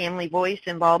infuse family voice,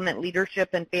 involvement, leadership,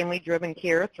 and family-driven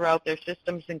care throughout their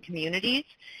systems and communities.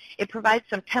 It provides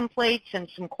some templates and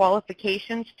some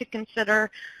qualifications to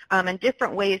consider and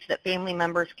different ways that family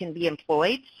members can be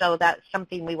employed. So that's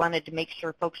something we wanted to make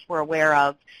sure folks were aware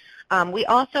of. We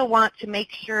also want to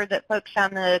make sure that folks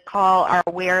on the call are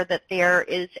aware that there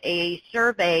is a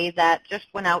survey that just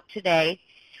went out today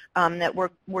that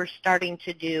we're starting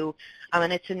to do,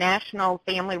 and it's a national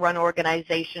family-run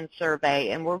organization survey,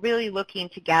 and we're really looking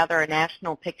to gather a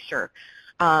national picture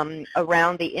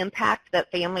around the impact that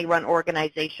family-run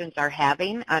organizations are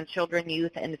having on children,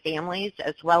 youth, and families,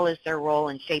 as well as their role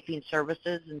in shaping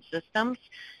services and systems.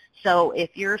 So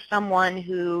if you're someone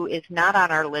who is not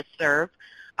on our listserv,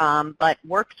 but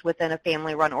works within a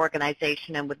family-run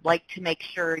organization and would like to make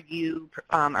sure you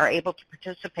are able to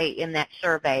participate in that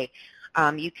survey,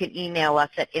 you can email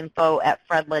us at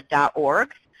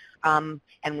info@fredla.org, and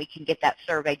we can get that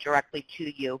survey directly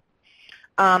to you.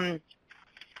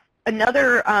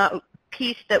 Another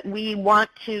piece that we want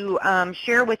to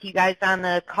share with you guys on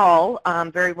the call,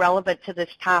 very relevant to this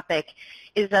topic,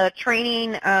 is a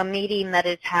training meeting that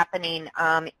is happening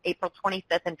April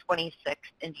 25th and 26th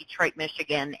in Detroit,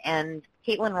 Michigan. And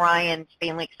Caitlin Ryan's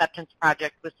Family Acceptance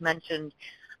Project was mentioned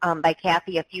by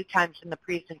Kathy a few times in the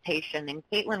presentation. And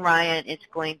Caitlin Ryan is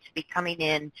going to be coming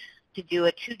in to do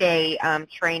a two-day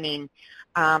training.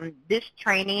 This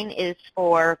training is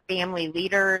for family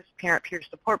leaders, parent peer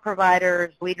support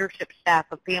providers, leadership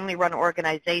staff of family-run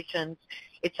organizations.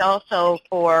 It's also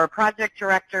for project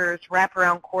directors,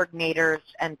 wraparound coordinators,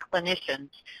 and clinicians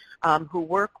who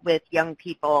work with young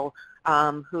people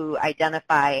who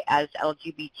identify as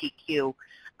LGBTQ.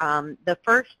 The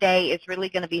first day is really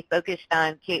going to be focused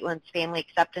on Caitlin's Family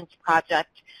Acceptance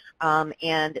Project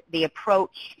and the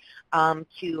approach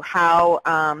to how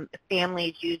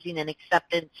families using an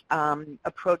acceptance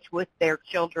approach with their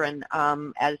children,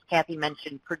 as Kathy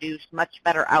mentioned, produce much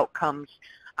better outcomes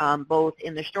both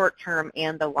in the short term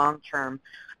and the long term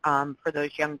for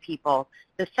those young people.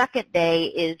 The second day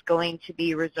is going to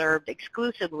be reserved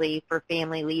exclusively for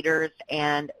family leaders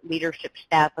and leadership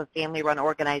staff of family-run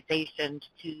organizations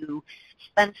to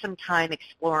spend some time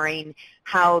exploring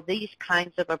how these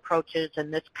kinds of approaches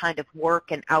and this kind of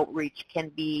work and outreach can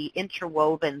be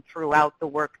interwoven throughout the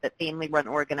work that family-run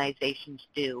organizations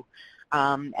do.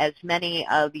 As many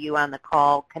of you on the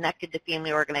call connected to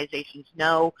family organizations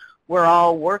know, we're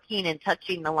all working and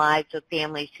touching the lives of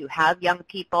families who have young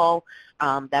people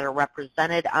that are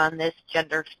represented on this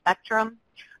gender spectrum.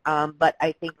 But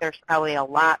I think there's probably a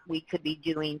lot we could be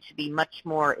doing to be much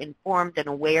more informed and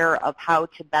aware of how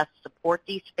to best support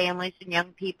these families and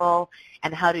young people,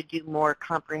 and how to do more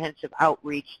comprehensive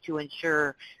outreach to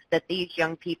ensure that these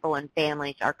young people and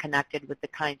families are connected with the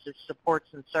kinds of supports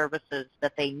and services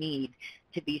that they need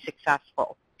to be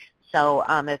successful. So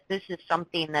if this is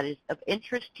something that is of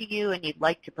interest to you and you'd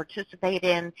like to participate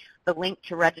in, the link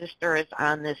to register is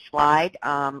on this slide.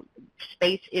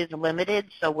 Space is limited,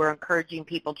 so we're encouraging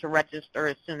people to register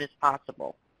as soon as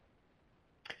possible.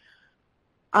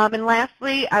 And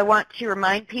lastly, I want to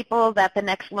remind people that the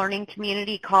next Learning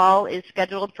Community call is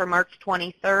scheduled for March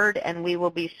 23rd, and we will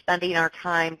be spending our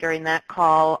time during that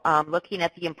call looking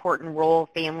at the important role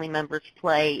family members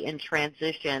play in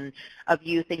transition of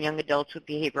youth and young adults with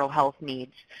behavioral health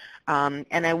needs.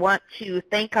 And I want to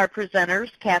thank our presenters,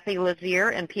 Kathy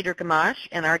Lazier and Peter Gamache,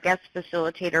 and our guest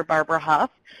facilitator, Barbara Huff.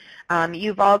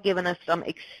 You've all given us some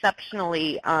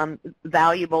exceptionally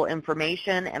valuable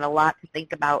information and a lot to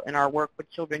think about in our work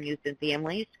with children, youth, and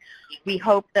families. We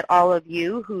hope that all of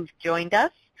you who've joined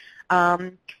us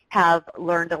have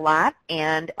learned a lot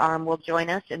and will join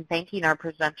us in thanking our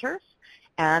presenters.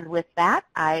 And with that,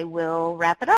 I will wrap it up.